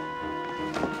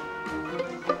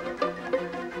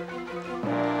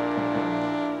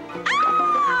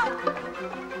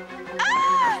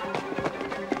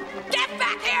 Get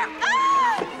back here!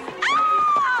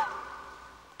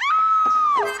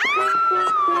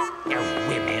 You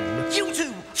women. You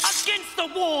two, against the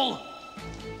wall!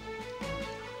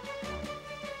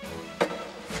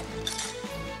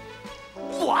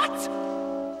 What?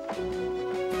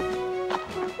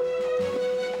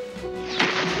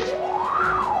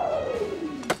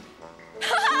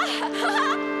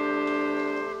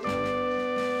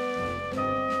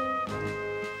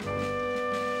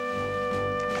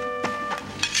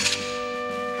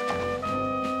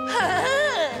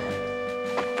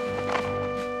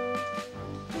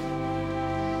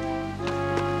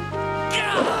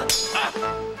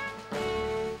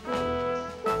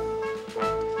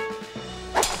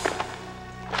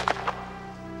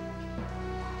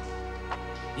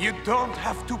 You don't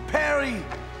have to parry!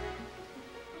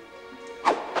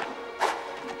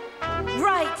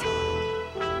 Right!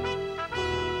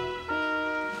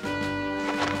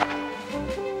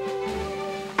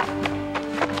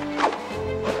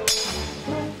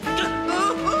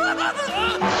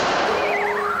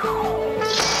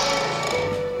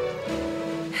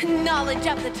 Knowledge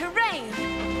of the terrain!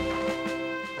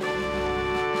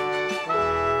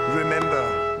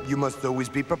 Remember, you must always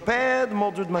be prepared,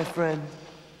 Mordred, my friend.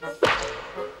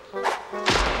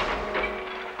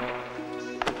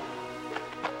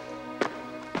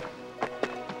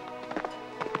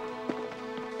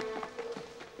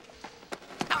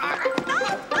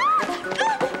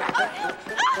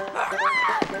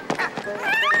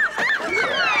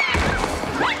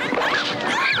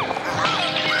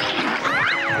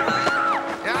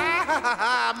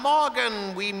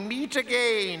 Morgan, we meet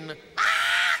again.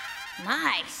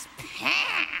 Nice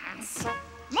pants.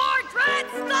 Mordred,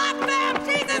 stop them!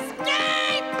 She's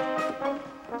escaped!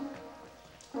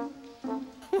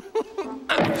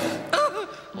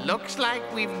 Looks like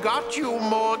we've got you,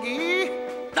 Morgie.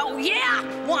 Oh, yeah?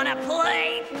 Wanna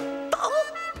play?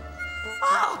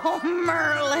 Oh,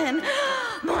 Merlin.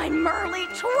 My Merly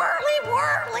twirly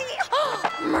whirly.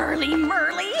 Merly,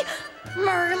 Merly.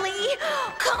 Merly.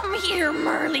 Come here,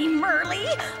 Merly, Merly.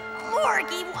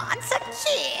 Morgie wants a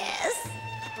kiss.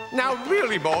 Now,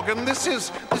 really, Morgan, this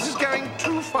is going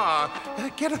too far.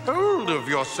 Get a hold of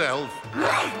yourself.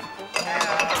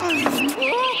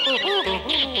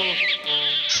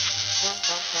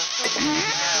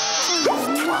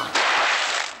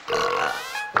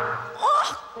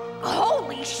 Oh,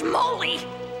 holy schmoly!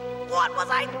 What was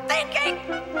I thinking?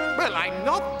 Well, I'm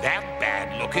not that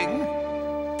bad looking.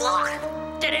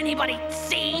 Ugh, did anybody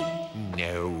see?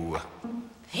 No.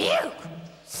 Phew!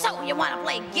 So you want to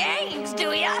play games,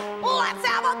 do ya? Let's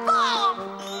have a ball!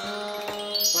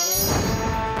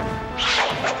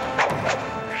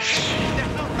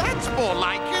 Now, that's more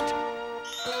like it.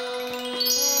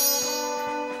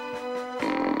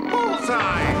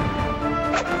 Bullseye!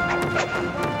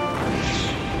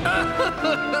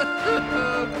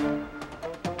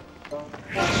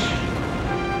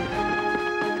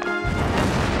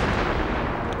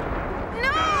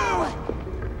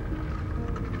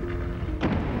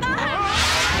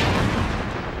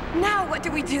 Now what do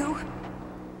we do?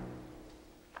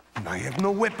 I have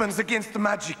no weapons against the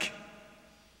magic.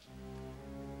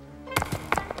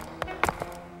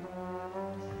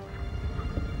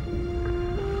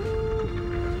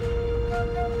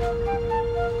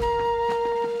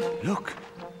 Look.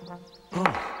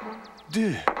 1,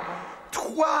 2,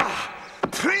 3.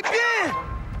 Très bien!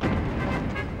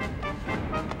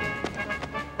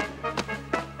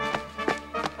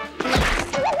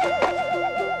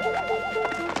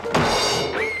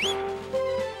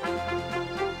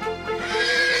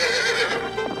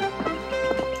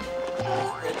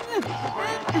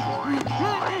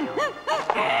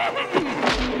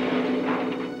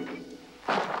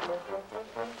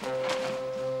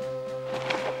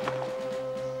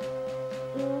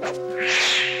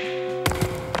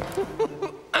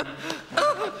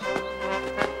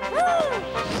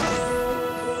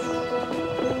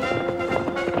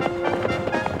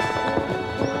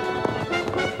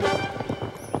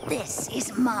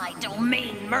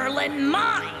 villain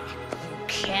mine. You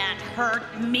can't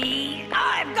hurt me.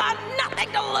 I've got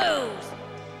nothing to lose.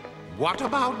 What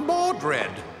about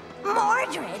Mordred?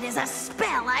 Mordred is a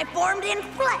spell I formed in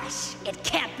flesh. It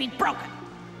can't be broken.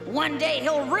 One day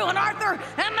he'll ruin Arthur,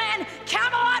 and then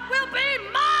Camelot will be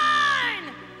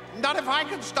mine! Not if I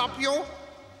can stop you.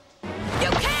 You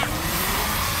can't!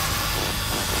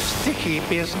 Sticky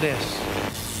business.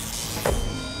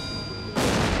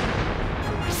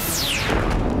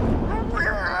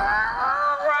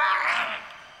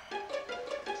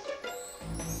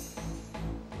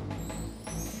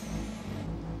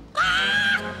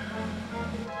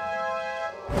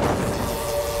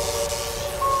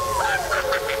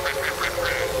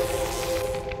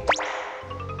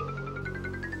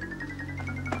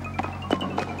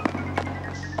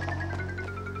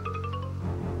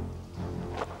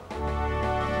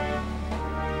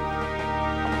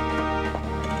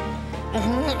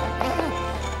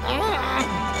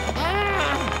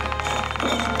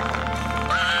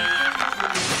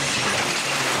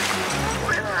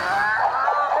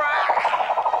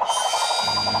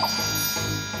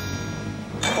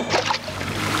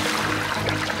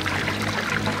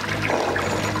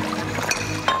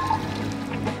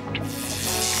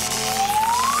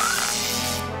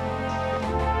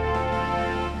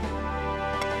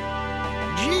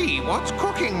 What's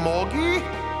cooking, Morgie?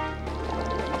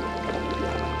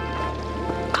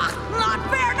 Not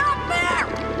fair, not fair!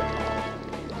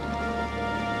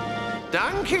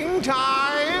 Dunking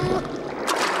time!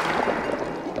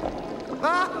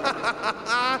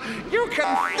 You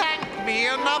can thank me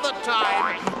another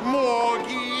time,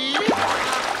 Morgie!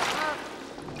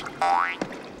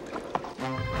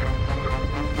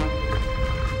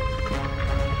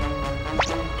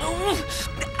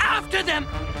 After them!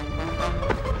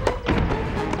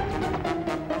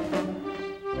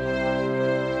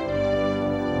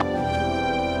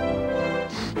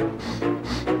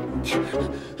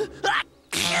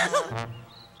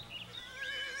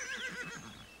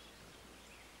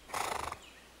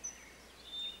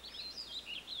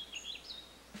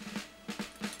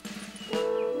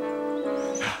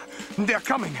 They're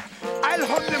coming. I'll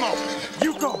hold them off.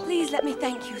 You go. Please let me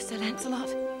thank you, Sir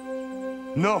Lancelot.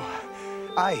 No,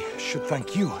 I should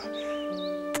thank you.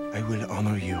 I will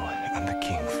honor you and the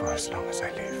king for as long as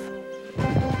I live.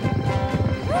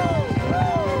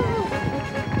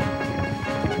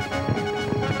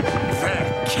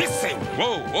 They're kissing!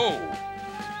 Whoa, whoa!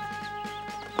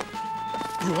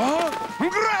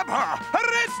 Grab her!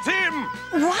 Arrest him!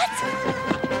 What?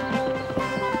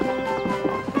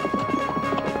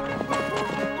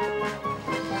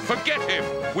 Forget him!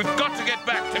 We've got to get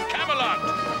back to Camelot!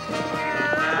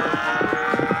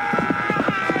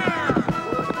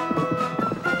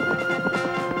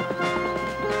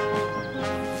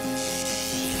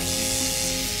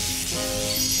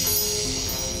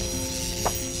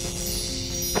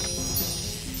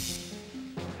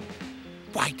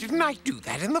 Why didn't I do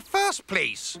that in the first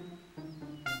place?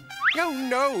 Oh,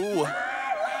 no!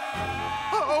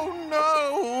 Oh,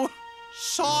 no!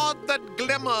 Sword that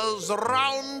glimmers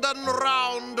round and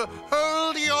round,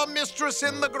 hold your mistress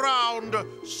in the ground.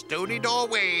 Stony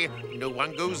doorway, no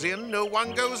one goes in, no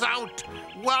one goes out.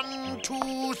 1,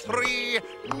 2, 3,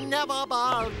 never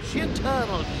budge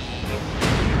eternally.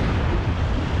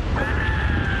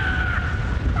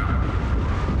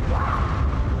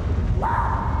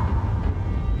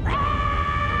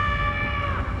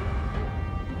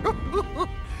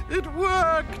 It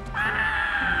worked!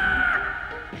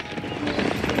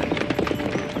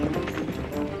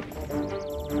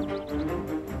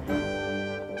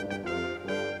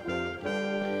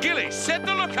 Gilly, set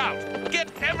the lookout! Get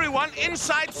everyone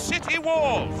inside city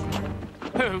walls!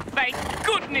 Oh, thank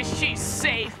goodness she's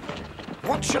safe.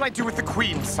 What shall I do with the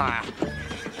queen, sire?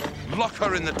 Lock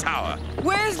her in the tower.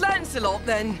 Where's Lancelot,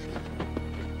 then?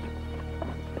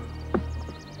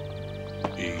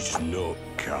 He's not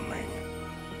coming.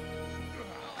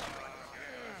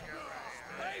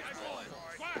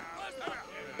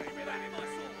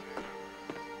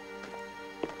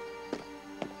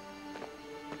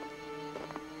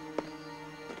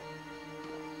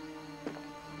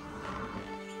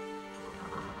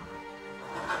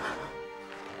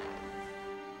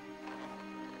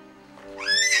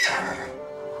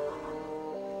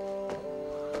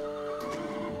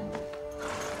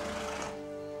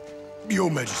 Your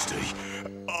Majesty,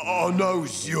 I know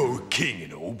you're king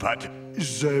and all, but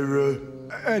is there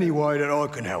any way that I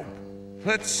can help?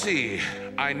 Let's see.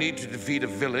 I need to defeat a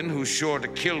villain who's sure to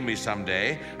kill me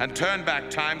someday and turn back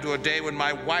time to a day when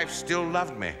my wife still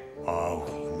loved me.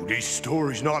 Oh, this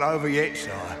story's not over yet,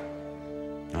 sire.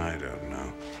 I don't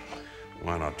know.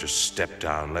 Why not just step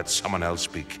down, let someone else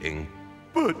be king?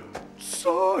 But,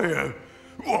 sire,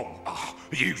 well,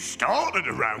 you started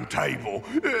a round table,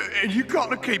 and you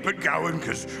gotta keep it going,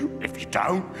 because if you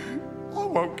don't, I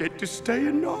won't get to stay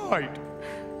a night.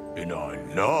 And I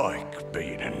like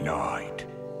being a knight.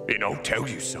 And I'll tell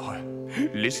you, sire,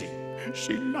 Lizzie,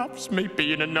 she loves me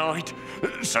being a knight.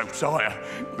 So, sire,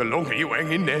 the longer you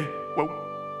hang in there, well,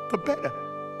 the better.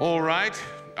 All right,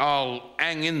 I'll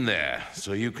hang in there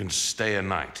so you can stay a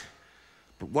knight.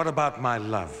 But what about my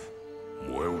love?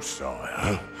 Well,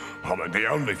 sire, I mean, the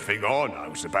only thing I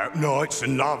know's about knights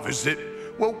and love is that,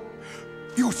 well,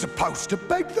 you're supposed to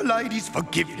beg the lady's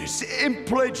forgiveness and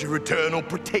pledge her eternal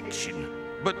protection.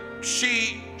 But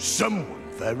she... Someone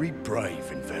very brave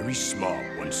and very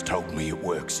smart once told me it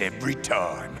works every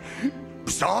time.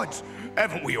 Besides,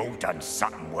 haven't we all done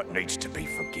something what needs to be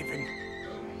forgiven?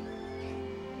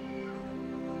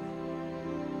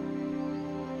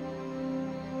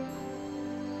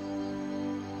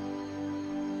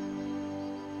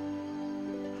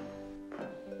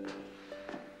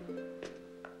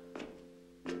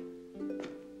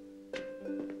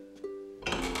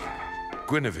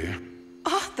 Guinevere.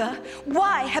 Arthur,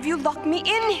 why have you locked me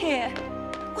in here?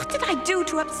 What did I do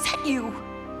to upset you?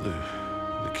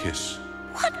 The kiss.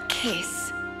 What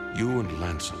kiss? You and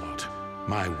Lancelot,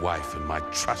 my wife and my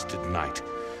trusted knight.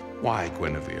 Why,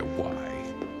 Guinevere,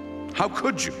 why? How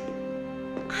could you?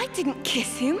 I didn't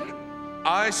kiss him.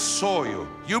 I saw you.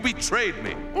 You betrayed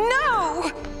me.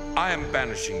 No! I am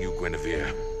banishing you,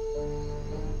 Guinevere.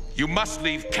 You must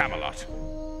leave Camelot.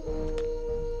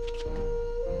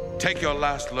 Take your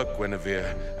last look,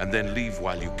 Guinevere, and then leave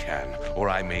while you can, or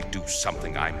I may do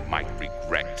something I might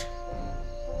regret.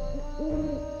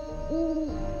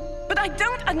 But I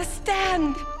don't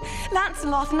understand.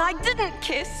 Lancelot and I didn't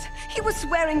kiss. He was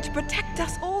swearing to protect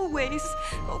us always.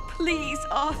 Oh, please,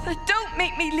 Arthur, don't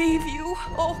make me leave you,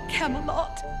 or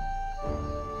Camelot.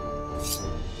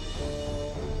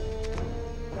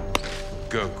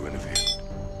 Go, Guinevere.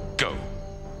 Go.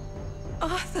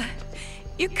 Arthur,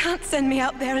 you can't send me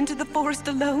out there into the forest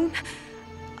alone.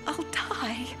 I'll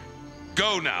die.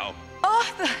 Go now.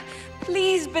 Arthur,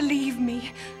 please believe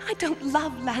me. I don't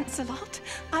love Lancelot.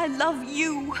 I love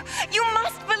you. You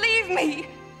must believe me.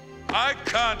 I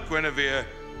can't, Guinevere.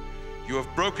 You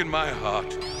have broken my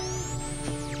heart.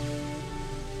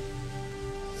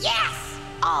 Yes!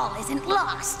 All isn't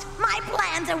lost. My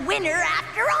plan's a winner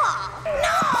after all.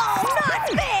 No, not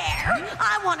fair!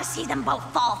 I want to see them both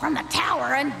fall from the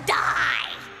tower and die.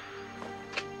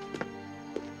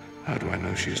 How do I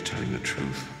know she is telling the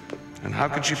truth? And how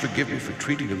could she forgive me for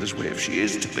treating her this way if she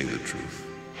is telling the truth?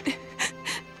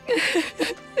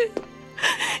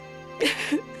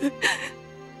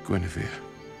 Guinevere,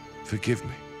 forgive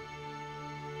me.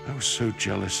 I was so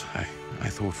jealous. I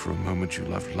thought for a moment you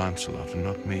loved Lancelot and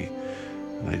not me.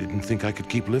 And I didn't think I could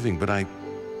keep living, but I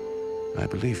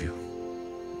believe you.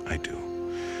 I do.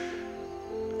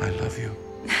 I love you.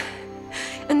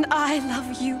 And I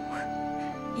love you.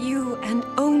 You and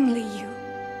only you.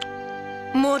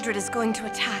 Mordred is going to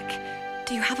attack.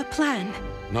 Do you have a plan?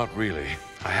 Not really.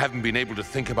 I haven't been able to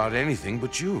think about anything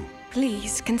but you.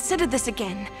 Please, consider this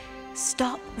again.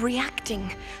 Stop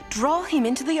reacting. Draw him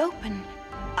into the open.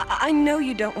 I know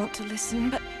you don't want to listen,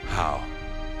 but... How?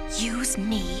 Use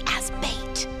me as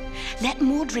bait. Let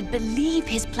Mordred believe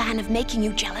his plan of making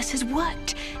you jealous has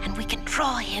worked, and we can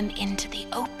draw him into the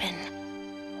open.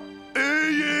 Hear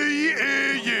ye,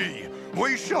 hear ye!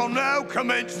 We shall now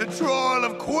commence the trial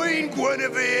of Queen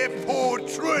Guinevere for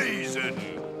treason.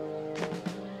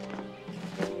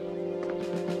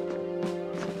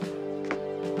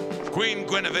 Queen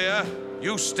Guinevere,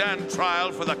 you stand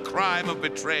trial for the crime of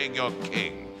betraying your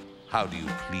king. How do you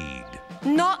plead?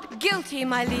 Not guilty,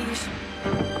 my liege.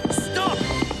 Stop!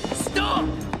 Stop!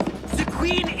 The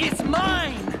queen is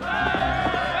mine!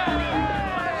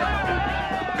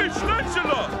 It's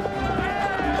Lancelot!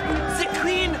 The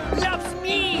queen loves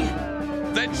me!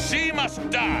 Then she must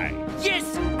die! Yes,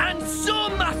 and so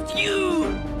must you!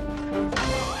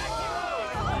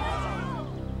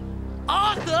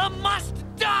 Arthur must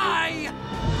die!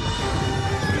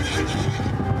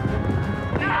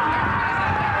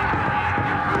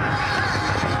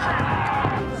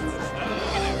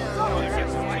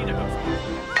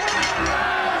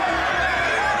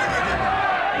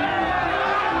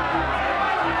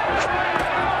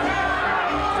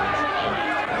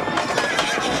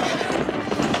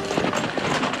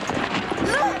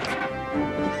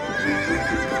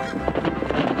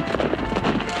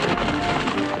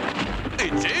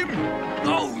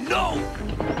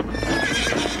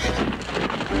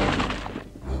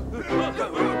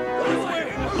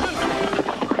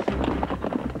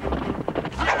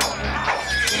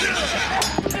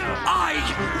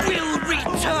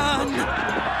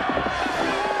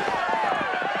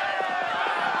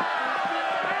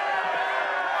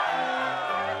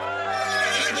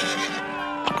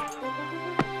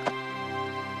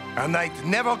 knight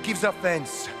never gives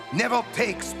offense, never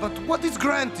takes but what is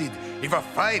granted. If a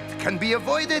fight can be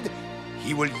avoided,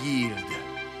 he will yield.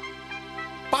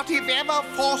 But if ever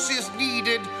force is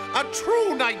needed, a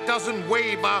true knight doesn't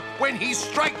waver. When he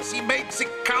strikes, he makes it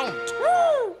count.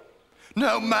 Woo!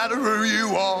 No matter who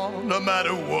you are, no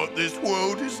matter what this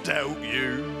world has dealt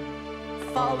you.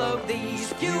 Follow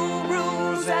these few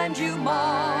rules and you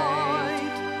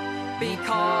might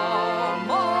become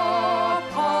a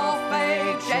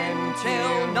perfect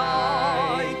gentle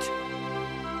knight.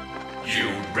 You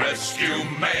rescue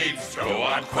maids, go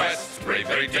on quests, brave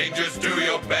very dangers, do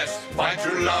your best. Find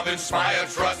true love, inspire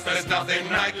trust, there's nothing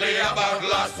knightly about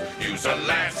lust. Use a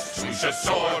lance, swoosh a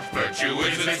sword, virtue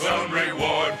is its own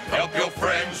reward. Help your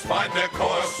friends find their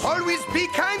course. Always be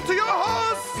kind to your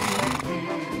horse!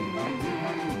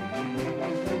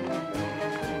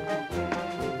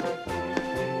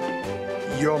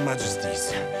 Your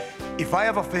Majesties, if I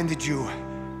have offended you,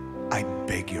 I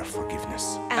beg your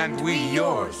forgiveness. And we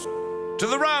yours. To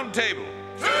the round table.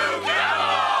 To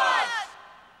Camelot!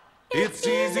 It's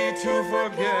easy to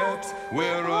forget,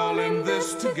 we're all in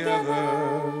this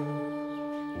together.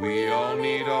 We all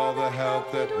need all the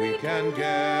help that we can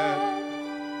get.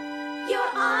 Your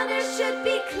honor should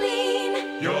be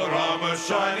clean. Your armor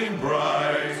shining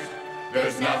bright.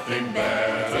 There's nothing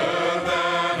better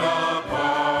than a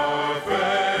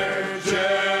perfect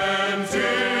gentle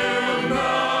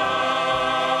knight.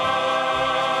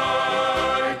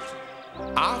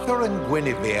 Arthur and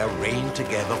Guinevere reigned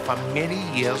together for many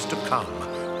years to come,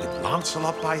 with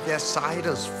Lancelot by their side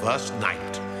as first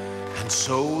knight. And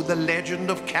so the legend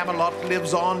of Camelot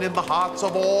lives on in the hearts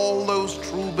of all those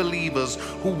true believers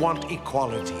who want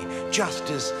equality,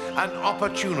 justice, and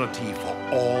opportunity for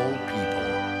all people.